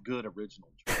not the good original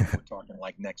Trek. We're talking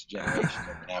like Next Generation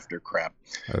and after crap.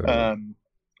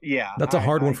 Yeah, that's a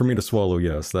hard one for me to swallow.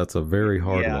 Yes, that's a very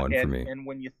hard one for me. And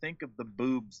when you think of the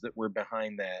boobs that were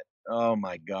behind that, oh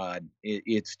my God,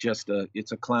 it's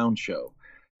a clown show.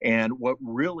 And what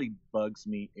really bugs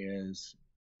me is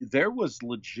there was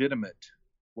legitimate,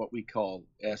 what we call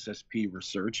SSP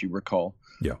research, you recall,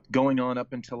 going on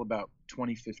up until about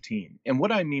 2015. And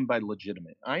what I mean by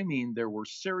legitimate, I mean there were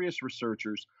serious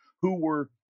researchers who were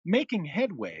making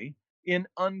headway in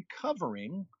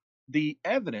uncovering the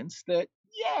evidence that,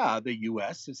 the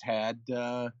U.S. has had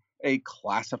a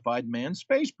classified manned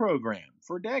space program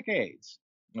for decades,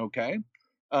 okay?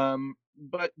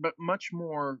 But much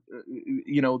more,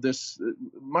 this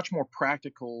much more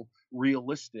practical,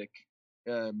 realistic,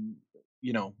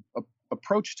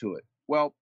 approach to it.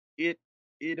 Well, it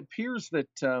appears that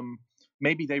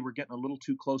maybe they were getting a little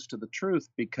too close to the truth,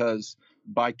 because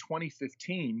by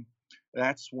 2015,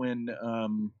 that's when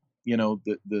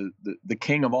the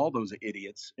king of all those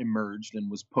idiots emerged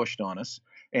and was pushed on us,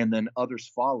 and then others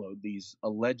followed. These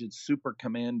alleged super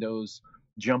commandos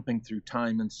jumping through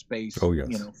time and space,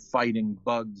 fighting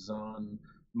bugs on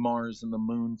Mars and the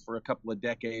moon for a couple of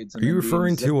decades. And Are you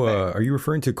referring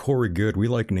to Corey Good? We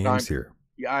like names here.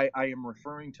 Yeah, I am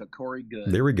referring to Corey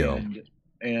Good. There we go.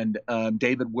 And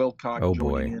David Wilcock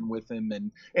joining in with him,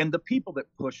 and the people that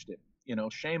pushed it.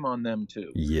 Shame on them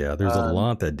too. Yeah, there's a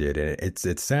lot that did it.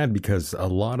 It's sad because a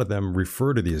lot of them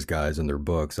refer to these guys in their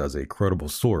books as a credible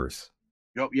source.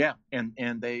 Oh yeah, and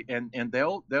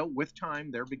they'll with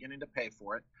time they're beginning to pay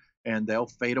for it, and they'll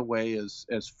fade away as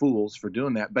fools for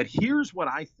doing that. But here's what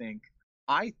I think.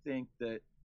 I think that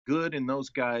Good and those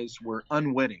guys were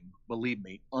unwitting, believe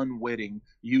me,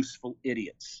 useful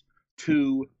idiots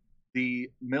to the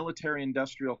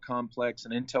military-industrial complex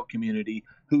and intel community,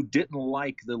 who didn't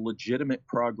like the legitimate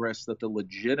progress that the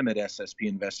legitimate SSP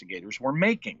investigators were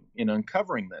making in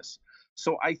uncovering this.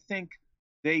 So I think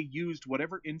they used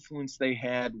whatever influence they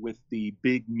had with the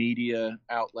big media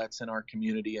outlets in our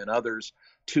community and others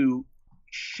to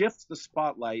shift the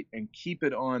spotlight and keep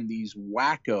it on these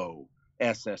wacko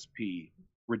SSP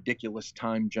ridiculous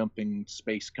time jumping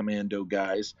space commando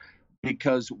guys,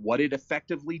 because what it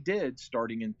effectively did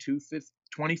starting in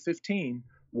 2015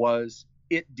 was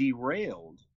it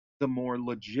derailed the more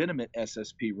legitimate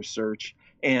SSP research.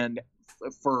 And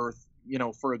for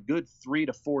a good 3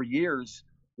 to 4 years,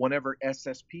 whenever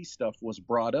SSP stuff was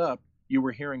brought up, you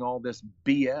were hearing all this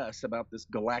BS about this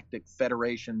Galactic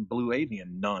Federation Blue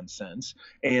Avian nonsense.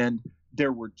 And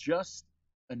there were just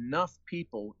enough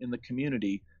people in the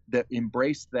community that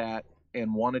embraced that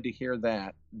and wanted to hear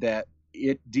that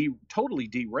it totally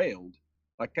derailed,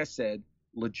 like I said,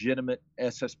 legitimate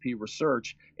SSP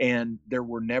research, and there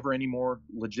were never any more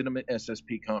legitimate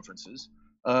SSP conferences.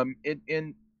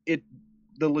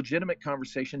 The legitimate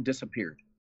conversation disappeared,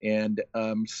 and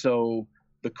so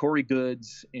the Corey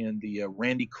Goods and the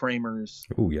Randy Kramers,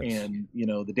 and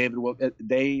the David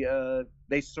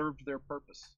they served their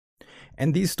purpose.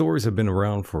 And these stories have been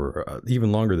around for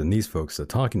even longer than these folks are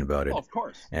talking about it. Oh, of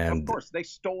course. They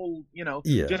stole,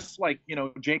 just like,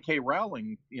 J.K.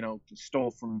 Rowling,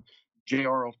 stole from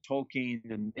J.R.R.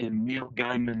 Tolkien and Neil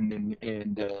Gaiman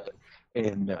and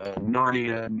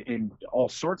Narnia and all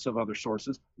sorts of other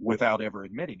sources without ever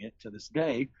admitting it to this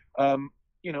day.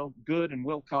 Good and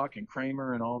Wilcock and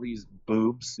Kramer and all these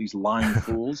boobs, these lying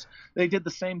fools, they did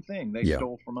the same thing. They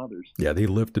stole from others. Yeah, they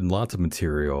lifted lots of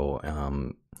material.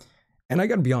 And I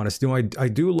got to be honest, I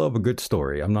do love a good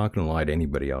story. I'm not going to lie to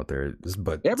anybody out there,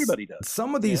 but everybody does.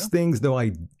 Some of these things, though,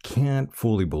 I can't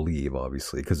fully believe,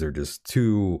 obviously, because they're just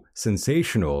too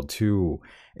sensational, too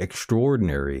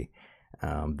extraordinary,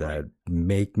 that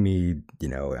make me,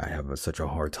 I have such a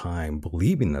hard time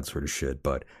believing that sort of shit.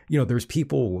 But, there's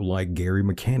people like Gary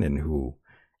McKinnon who,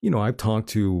 I've talked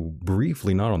to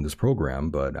briefly, not on this program,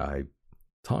 but I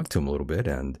talked to him a little bit,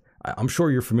 and I'm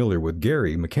sure you're familiar with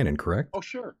Gary McKinnon, correct? Oh,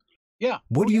 sure. Yeah.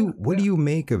 What do you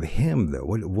make of him, though?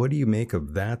 What do you make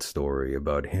of that story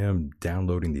about him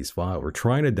downloading these files or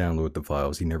trying to download the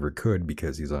files? He never could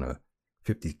because he's on a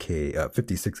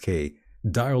 56K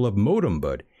dial-up modem,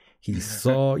 but he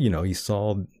saw,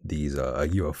 these a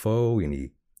UFO, and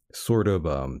he sort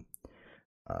of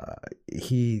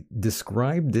he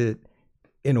described it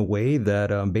in a way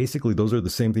that basically those are the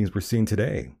same things we're seeing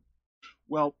today.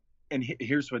 Well, and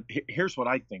here's what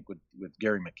I think with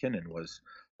Gary McKinnon was.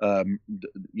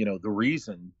 The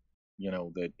reason,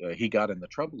 that he got in the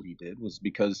trouble he did was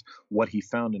because what he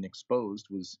found and exposed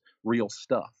was real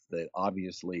stuff that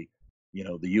obviously,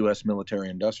 the U.S.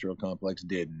 military-industrial complex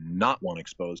did not want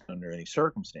exposed under any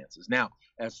circumstances. Now,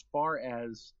 as far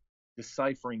as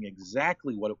deciphering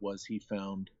exactly what it was he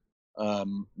found,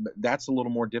 that's a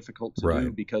little more difficult to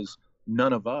do because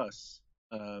none of us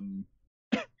are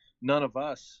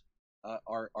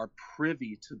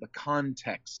privy to the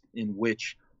context in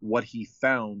which what he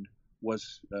found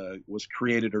was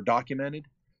created or documented.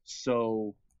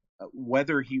 So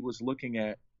whether he was looking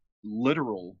at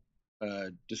literal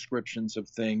descriptions of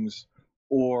things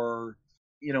or,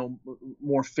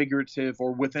 more figurative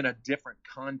or within a different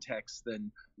context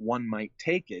than one might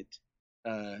take it,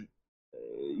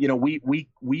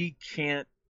 we can't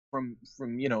from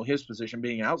his position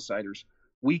being outsiders,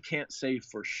 we can't say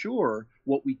for sure.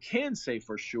 What we can say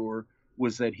for sure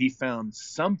was that he found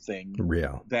something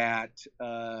that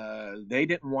they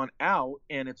didn't want out,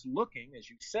 and it's looking, as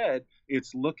you said,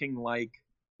 it's looking like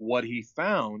what he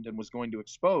found and was going to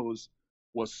expose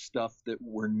was stuff that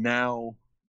we're now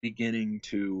beginning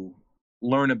to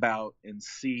learn about and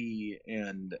see.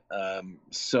 And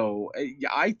so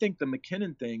I think the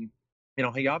McKinnon thing,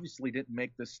 he obviously didn't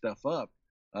make this stuff up.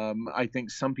 I think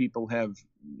some people have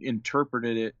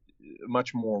interpreted it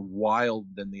much more wild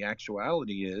than the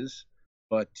actuality is.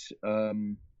 But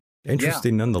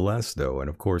interesting nonetheless, though, and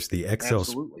of course the Excel,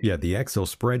 the Excel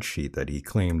spreadsheet that he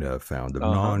claimed to have found of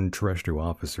non-terrestrial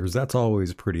officers. That's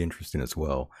always pretty interesting as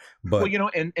well. But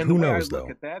and who the way knows, I look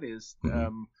at that is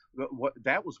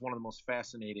that was one of the most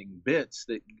fascinating bits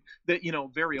that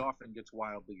very often gets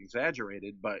wildly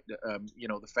exaggerated. But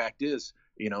the fact is,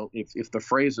 if the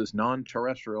phrase is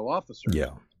non-terrestrial officer,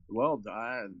 well,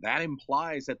 that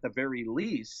implies at the very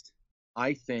least,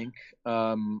 I think,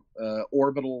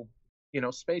 orbital,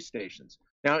 space stations.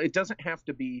 Now, it doesn't have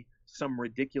to be some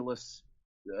ridiculous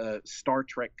Star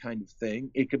Trek kind of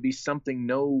thing. It could be something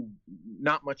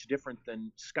not much different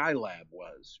than Skylab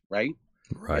was, right?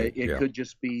 Right. It could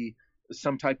just be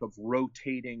some type of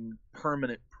rotating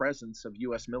permanent presence of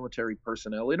U.S. military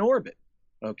personnel in orbit.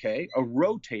 Okay, a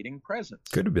rotating presence.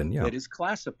 Could have been, that is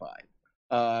classified.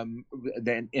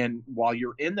 Then, and while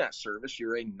you're in that service,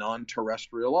 you're a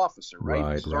non-terrestrial officer,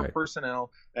 right? This is our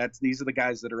personnel. These are the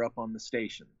guys that are up on the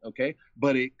station. Okay,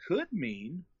 but it could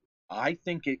mean, I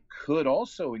think it could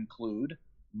also include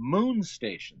moon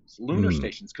stations, lunar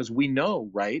stations, because we know,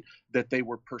 right, that they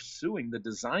were pursuing the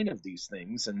design of these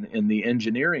things and the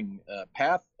engineering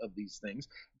path of these things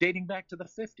dating back to the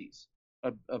 50s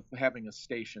of having a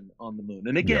station on the moon.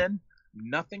 And again,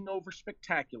 nothing over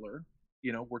spectacular.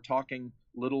 We're talking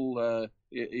little,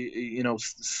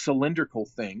 cylindrical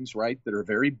things, right, that are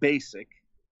very basic,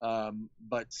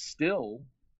 but still,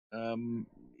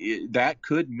 that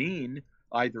could mean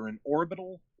either an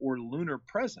orbital or lunar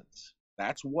presence.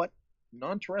 That's what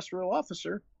non-terrestrial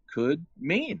officer could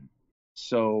mean.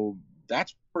 So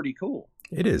that's pretty cool.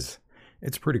 It is.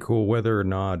 It's pretty cool. Whether or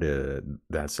not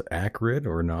that's accurate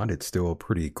or not, it's still a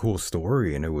pretty cool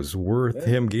story, and it was worth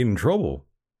him getting in trouble.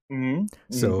 Mm-hmm.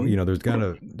 So,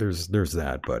 there's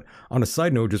that. But on a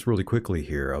side note, just really quickly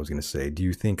here, I was going to say, do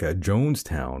you think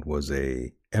Jonestown was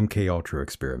a MK Ultra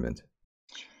experiment?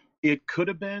 It could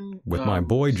have been. With my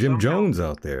boy Jim Jones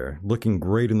out there, looking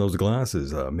great in those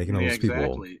glasses, making all those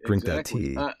people drink that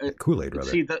tea. Kool-Aid,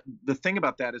 rather. See, the thing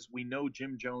about that is we know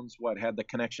Jim Jones, had the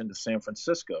connection to San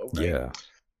Francisco, right? Yeah.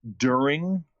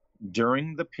 During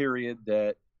the period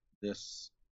that this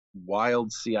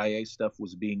wild CIA stuff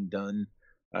was being done,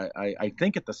 I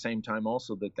think at the same time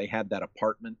also that they had that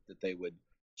apartment that they would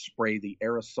spray the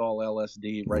aerosol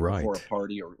LSD right before a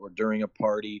party or during a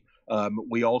party.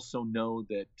 We also know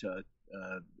that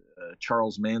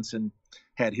Charles Manson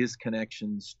had his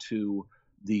connections to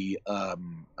a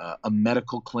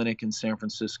medical clinic in San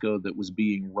Francisco that was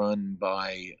being run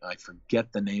by, I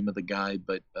forget the name of the guy,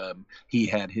 but he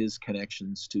had his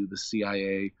connections to the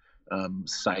CIA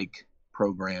psych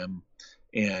program,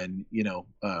 and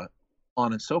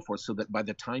on and so forth, so that by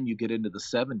the time you get into the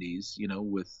 70s,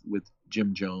 with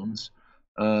Jim Jones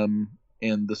and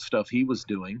the stuff he was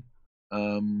doing,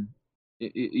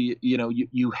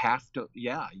 you have to,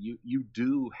 you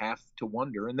do have to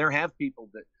wonder. And there have people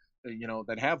that,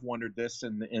 that have wondered this,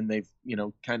 and they've,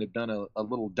 kind of done a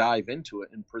little dive into it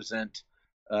and present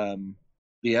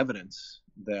the evidence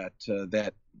that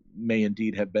that may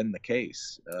indeed have been the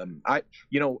case.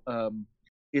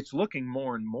 It's looking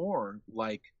more and more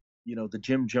like, the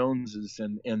Jim Joneses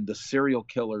and the serial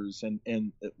killers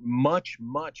and much,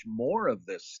 much more of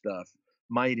this stuff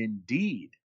might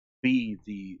indeed be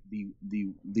the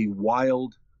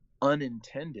wild,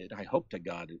 unintended, I hope to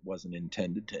God it wasn't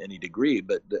intended to any degree,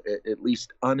 but at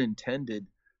least unintended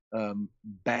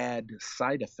bad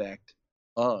side effect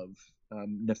of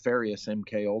nefarious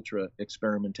MK Ultra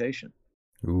experimentation.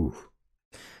 Ooh.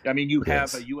 I mean, you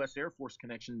have a U.S. Air Force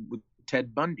connection with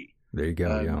Ted Bundy. There you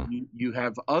go. Yeah. You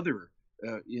have other,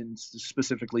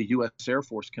 specifically U.S. Air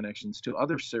Force connections to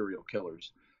other serial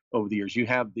killers over the years. You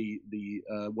have the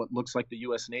what looks like the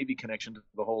U.S. Navy connection to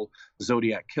the whole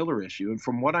Zodiac killer issue. And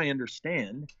from what I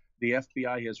understand, the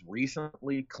FBI has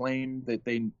recently claimed that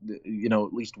they,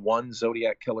 at least one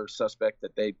Zodiac killer suspect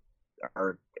that they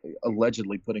are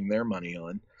allegedly putting their money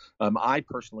on. I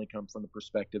personally come from the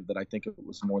perspective that I think it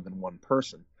was more than one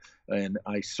person, and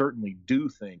I certainly do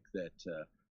think that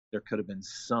there could have been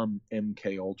some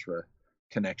MK Ultra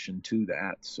connection to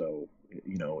that. So,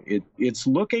 it's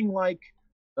looking like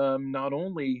not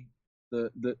only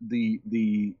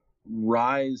the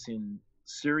rise in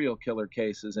serial killer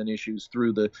cases and issues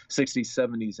through the 60s,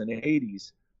 70s, and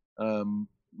 80s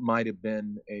might have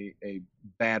been a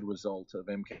bad result of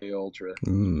MK Ultra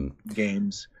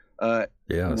games.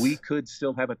 Yes. We could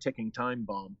still have a ticking time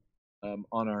bomb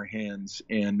on our hands,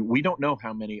 and we don't know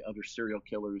how many other serial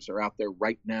killers are out there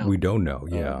right now. We don't know.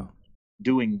 Yeah.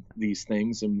 Doing these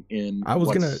things, and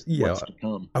what's to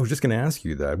come. I was just gonna ask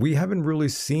you that. We haven't really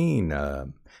seen, at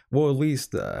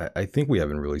least I think we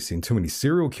haven't really seen too many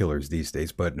serial killers these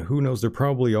days. But who knows? There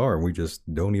probably are, and we just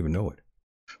don't even know it.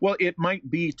 Well, it might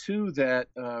be too that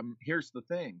here's the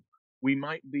thing: we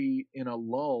might be in a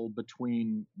lull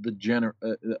between a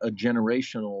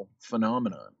generational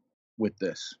phenomenon with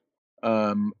this.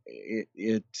 MK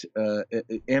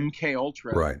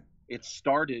Ultra, right? It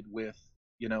started with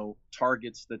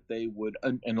targets that they would,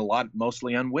 and a lot,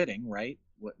 mostly unwitting, right?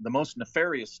 The most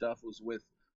nefarious stuff was with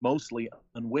mostly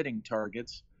unwitting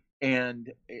targets,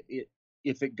 and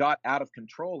if it got out of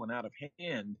control and out of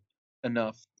hand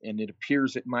enough, and it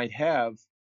appears it might have,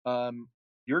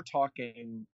 you're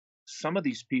talking, some of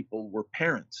these people were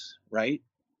parents, right?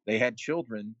 They had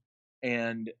children,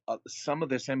 and some of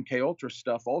this MK Ultra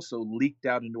stuff also leaked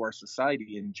out into our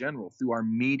society in general through our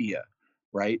media,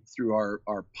 right? Through our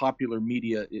popular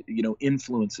media,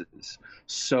 influences.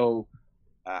 So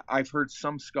I've heard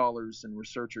some scholars and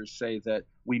researchers say that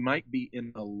we might be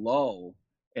in a lull,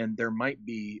 and there might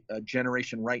be a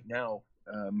generation right now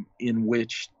in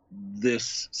which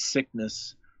this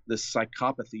sickness,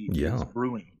 psychopathy is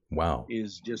brewing. Wow.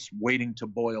 Is just waiting to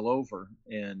boil over,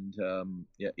 and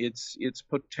it's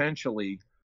potentially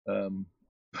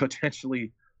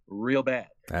real bad.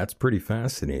 That's pretty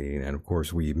fascinating. And of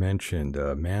course, we mentioned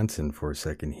Manson for a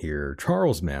second here,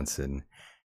 Charles Manson.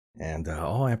 And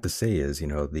all I have to say is,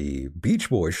 the Beach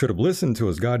Boys should have listened to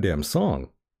his goddamn song.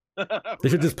 They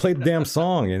should just play the damn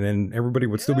song, and then everybody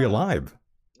would still be alive.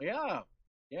 Yeah,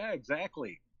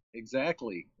 exactly.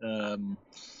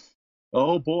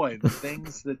 Oh boy, the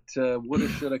things that woulda,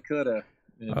 shoulda, coulda,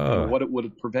 and what it would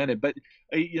have prevented. But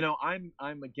I'm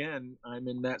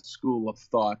in that school of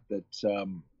thought that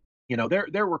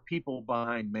there were people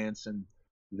behind Manson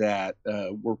that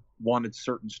wanted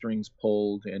certain strings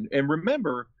pulled, and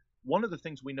remember, one of the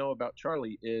things we know about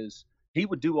Charlie is he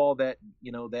would do all that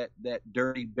that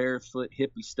dirty barefoot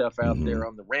hippie stuff out there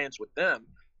on the ranch with them.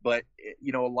 But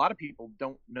a lot of people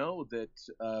don't know that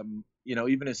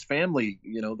even his family,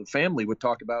 the family would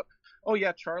talk about, oh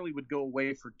yeah, Charlie would go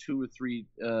away for 2 or 3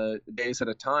 days at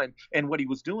a time, and what he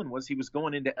was doing was he was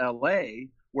going into L.A.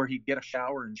 where he'd get a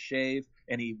shower and shave,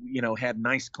 and he had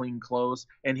nice clean clothes,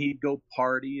 and he'd go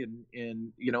party, and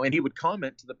he would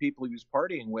comment to the people he was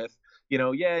partying with, he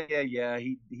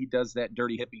does that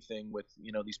dirty hippie thing with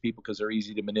these people because they're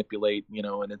easy to manipulate,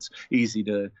 and it's easy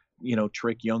to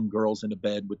trick young girls into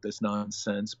bed with this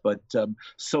nonsense. But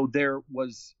so there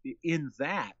was, in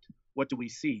that, what do we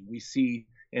see? We see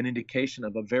an indication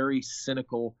of a very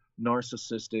cynical,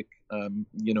 narcissistic,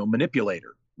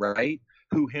 manipulator, right?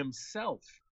 Who himself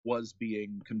was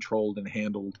being controlled and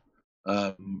handled,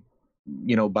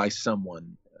 by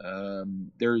someone.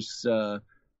 There's a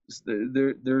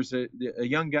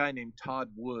young guy named Todd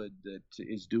Wood that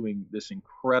is doing this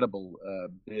incredible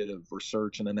bit of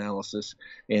research and analysis,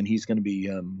 and he's going to be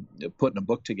putting a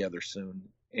book together soon.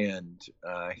 And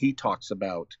he talks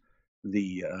about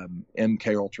the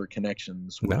MK Ultra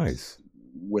connections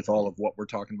with all of what we're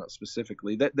talking about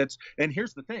specifically. And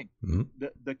here's the thing: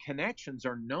 the connections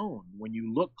are known. When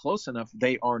you look close enough,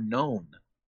 they are known.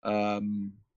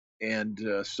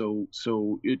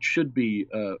 So it should be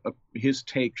his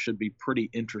take should be pretty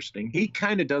interesting. He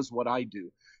kind of does what I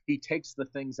do. He takes the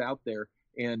things out there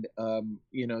and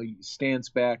he stands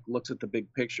back, looks at the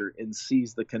big picture, and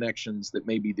sees the connections that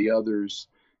maybe the others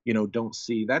don't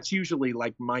see. That's usually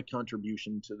like my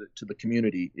contribution to the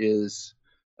community is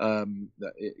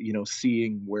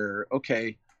seeing where,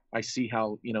 okay, I see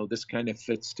how this kind of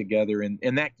fits together,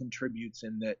 and that contributes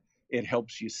in that it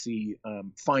helps you see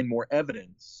find more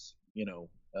evidence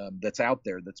that's out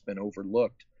there that's been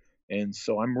overlooked. And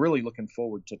so I'm really looking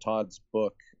forward to Todd's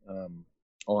book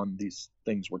on these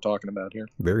things we're talking about here.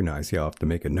 Very nice. Yeah, I'll have to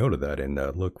make a note of that and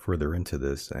look further into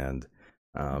this. And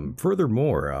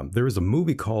furthermore, there is a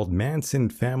movie called Manson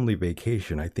Family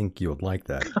Vacation. I think you'll like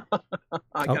that.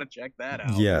 I gotta check that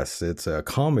out. Yes, it's a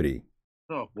comedy.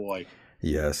 Oh boy.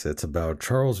 Yes, it's about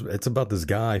Charles. It's about this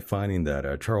guy finding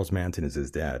that Charles Manson is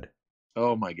his dad.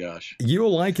 Oh my gosh.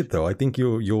 You'll like it though. I think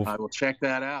you'll. I will check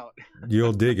that out.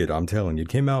 You'll dig it. I'm telling you. It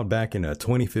came out back in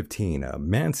 2015.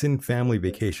 Manson Family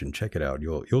Vacation. Check it out.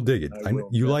 You'll dig it.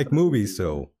 You like movies,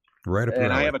 so right up.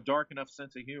 And I have a dark enough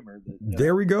sense of humor.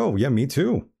 There we go. Yeah, me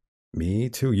too. Me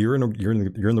too. You're in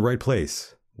the right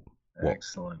place.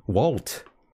 Excellent. Walt.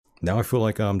 Now I feel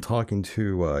like I'm talking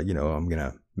to I'm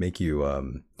gonna make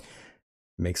you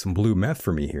make some blue meth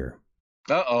for me here.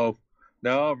 Uh-oh.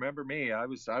 No, remember me. I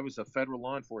was a federal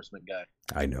law enforcement guy.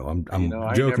 I know. I'm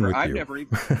joking with you. I've never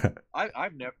even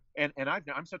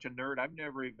I'm such a nerd. I've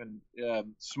never even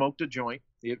smoked a joint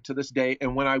to this day.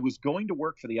 And when I was going to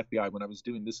work for the FBI, when I was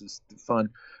doing, this is fun,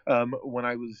 when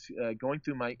I was going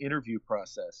through my interview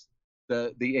process,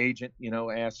 the agent,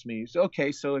 asked me,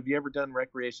 okay, so have you ever done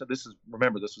recreation? This was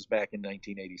back in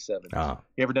 1987.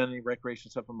 You ever done any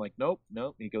recreation stuff? I'm like, nope.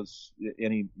 He goes,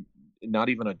 not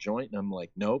even a joint? And I'm like,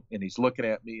 nope. And he's looking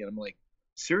at me, and I'm like,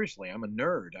 seriously, I'm a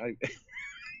nerd.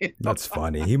 That's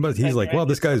funny. He's like, well,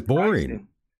 this guy's boring.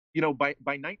 By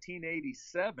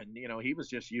 1987, he was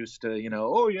just used to,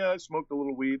 oh yeah, I smoked a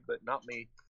little weed, but not me.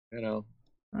 Oh,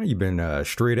 you've been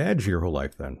straight edge your whole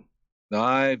life then.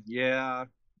 Yeah.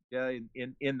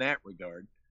 In that regard,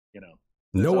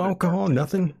 no alcohol,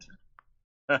 nothing.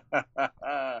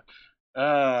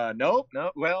 Nope.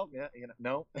 Well, yeah,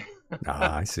 no.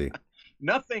 I see.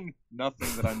 Nothing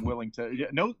that I'm willing to.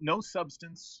 No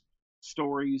substance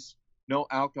stories. No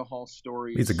alcohol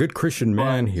stories. He's a good Christian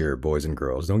man here, boys and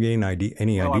girls. Don't get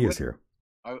any ideas here.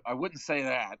 I wouldn't say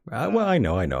that. Well, I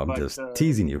know. I'm just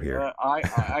teasing you here.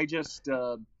 I just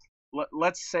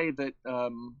let's say that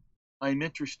I'm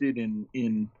interested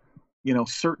in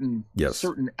certain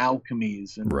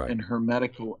alchemies and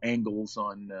hermetical angles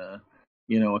on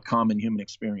a common human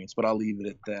experience. But I'll leave it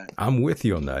at that. I'm with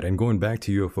you on that. And going back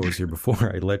to UFOs here,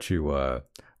 before I let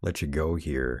you go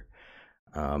here,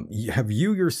 have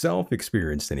you yourself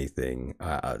experienced anything?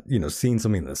 Seen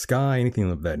something in the sky, anything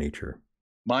of that nature?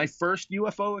 My first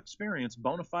UFO experience,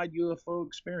 bona fide UFO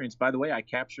experience. By the way, I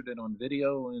captured it on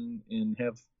video and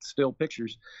have still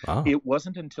pictures. Ah. It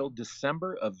wasn't until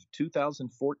December of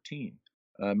 2014.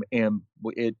 And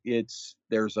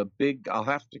there's a big, I'll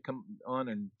have to come on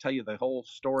and tell you the whole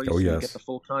story so you get the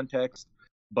full context.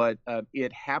 But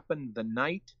it happened the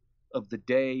night of the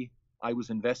day I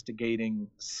was investigating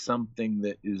something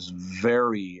that is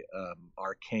very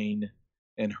arcane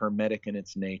and hermetic in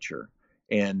its nature.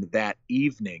 And that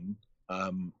evening,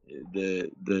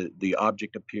 the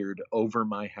object appeared over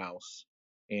my house,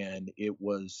 and it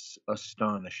was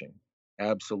astonishing,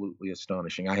 absolutely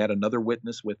astonishing. I had another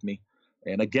witness with me,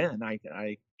 and again,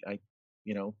 I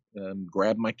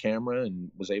grabbed my camera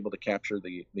and was able to capture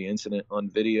the incident on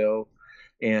video.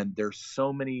 And there's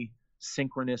so many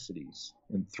synchronicities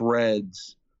and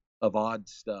threads of odd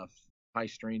stuff, high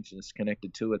strangeness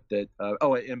connected to it that.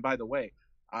 And by the way,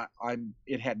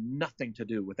 it had nothing to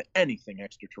do with anything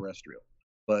extraterrestrial,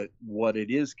 but what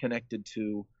it is connected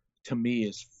to me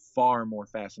is far more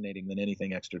fascinating than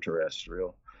anything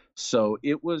extraterrestrial. So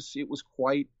it was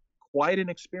quite an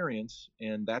experience,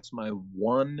 and that's my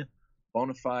one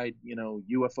bona fide,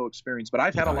 UFO experience. But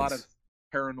I've had a lot of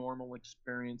paranormal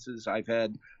experiences.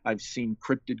 I've seen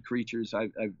cryptid creatures.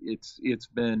 It's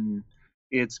been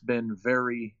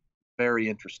very, very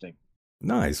interesting.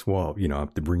 Nice. Well, I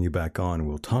have to bring you back on.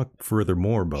 We'll talk further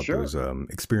more about those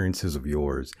experiences of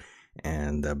yours.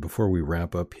 And before we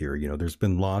wrap up here, there's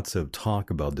been lots of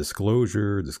talk about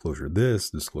disclosure this,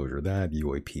 disclosure that,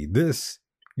 UAP this,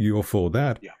 UFO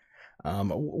that. Yeah.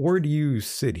 Where do you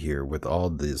sit here with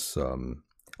all this,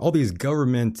 all these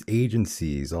government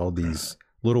agencies, all these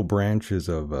little branches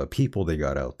of people they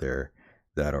got out there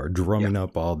that are drumming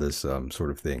up all this sort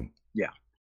of thing? Yeah.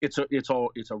 It's a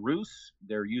ruse.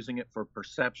 They're using it for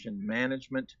perception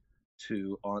management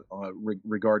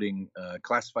regarding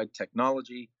classified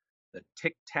technology. The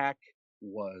Tic Tac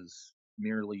was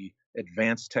merely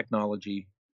advanced technology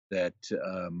that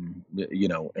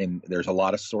and there's a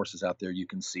lot of sources out there you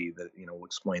can see that will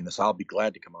explain this. I'll be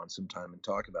glad to come on sometime and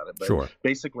talk about it. But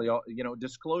basically,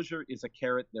 disclosure is a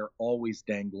carrot. They're always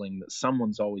dangling.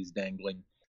 Someone's always dangling.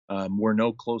 We're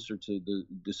no closer to the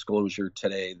disclosure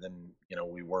today than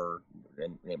we were,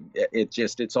 and it's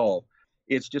just all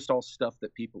stuff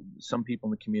that some people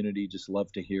in the community just love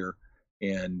to hear,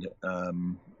 and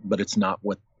but it's not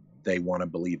what they want to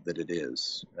believe that it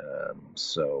is.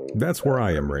 So that's where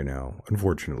I am right now,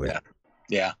 unfortunately.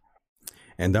 Yeah.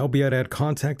 And I'll be at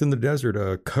Contact in the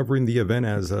Desert, covering the event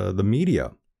as the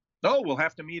media. Oh, we'll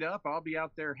have to meet up. I'll be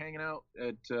out there hanging out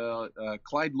at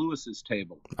Clyde Lewis's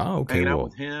table. Oh, okay. Hanging out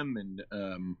with him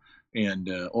and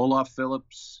Olaf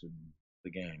Phillips and the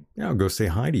gang. Yeah, I'll go say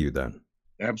hi to you then.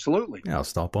 Absolutely. Yeah, I'll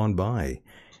stop on by.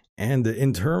 And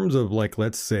in terms of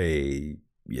let's say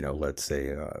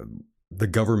the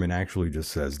government actually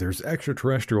just says there's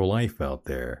extraterrestrial life out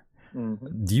there.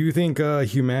 Mm-hmm. Do you think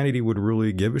humanity would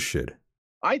really give a shit?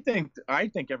 I think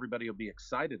everybody will be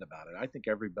excited about it. I think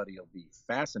everybody will be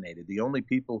fascinated. The only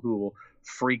people who will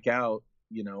freak out,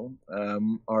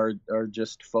 are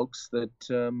just folks that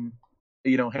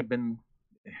have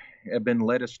been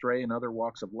led astray in other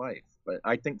walks of life. But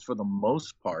I think for the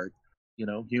most part,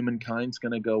 humankind's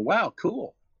going to go, wow,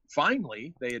 cool.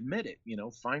 Finally, they admit it.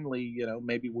 Finally,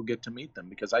 maybe we'll get to meet them,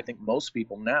 because I think most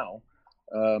people now,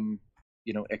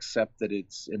 accept that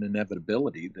it's an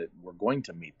inevitability that we're going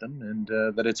to meet them, and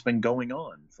that it's been going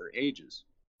on for ages.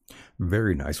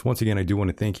 Very nice. Once again, I do want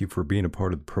to thank you for being a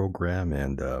part of the program,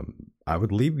 and I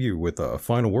would leave you with a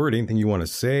final word. Anything you want to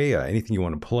say, anything you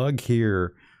want to plug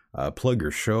here, plug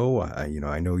your show.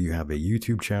 I know you have a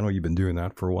YouTube channel. You've been doing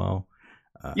that for a while.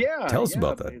 Tell us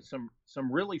about that. Some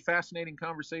really fascinating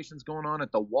conversations going on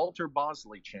at the Walter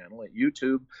Bosley channel at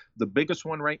YouTube. The biggest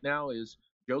one right now is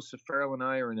Joseph Farrell and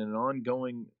I are in an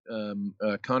ongoing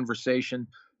conversation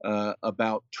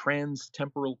about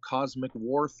trans-temporal cosmic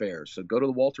warfare. So go to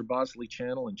the Walter Bosley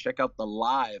channel and check out the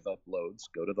live uploads.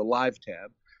 Go to the live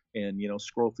tab and,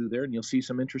 scroll through there, and you'll see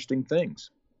some interesting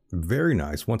things. Very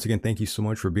nice. Once again, thank you so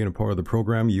much for being a part of the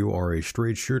program. You are a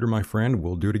straight shooter, my friend.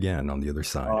 We'll do it again on the other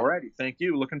side. All righty. Thank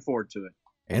you. Looking forward to it.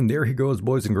 And there he goes,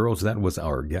 boys and girls. That was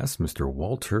our guest, Mr.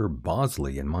 Walter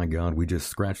Bosley. And my God, we just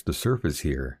scratched the surface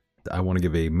here. I want to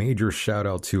give a major shout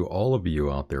out to all of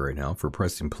you out there right now for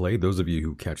pressing play. Those of you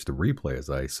who catch the replay, as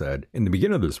I said in the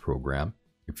beginning of this program,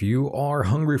 If you are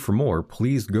hungry for more,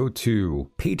 please go to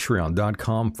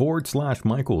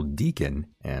patreon.com/Michael Deacon.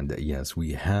 And yes,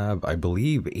 we have, I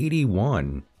believe,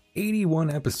 81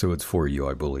 episodes for you,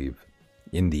 I believe,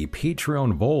 in the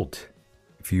Patreon vault.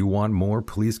 If you want more,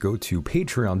 please go to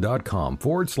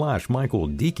patreon.com/Michael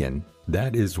Deacon.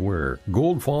 That is where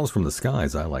gold falls from the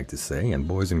skies, I like to say. And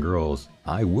boys and girls,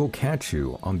 I will catch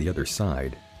you on the other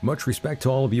side. Much respect to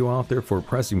all of you out there for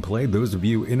pressing play, those of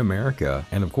you in America,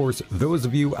 and of course, those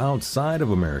of you outside of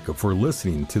America for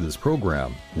listening to this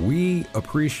program. We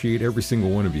appreciate every single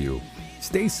one of you.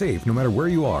 Stay safe no matter where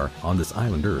you are on this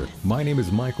island earth. My name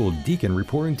is Michael Deacon,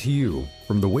 reporting to you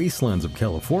from the wastelands of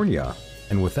California.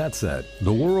 And with that said,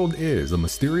 the world is a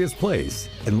mysterious place,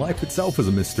 and life itself is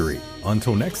a mystery.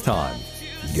 Until next time,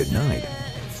 good night. Again.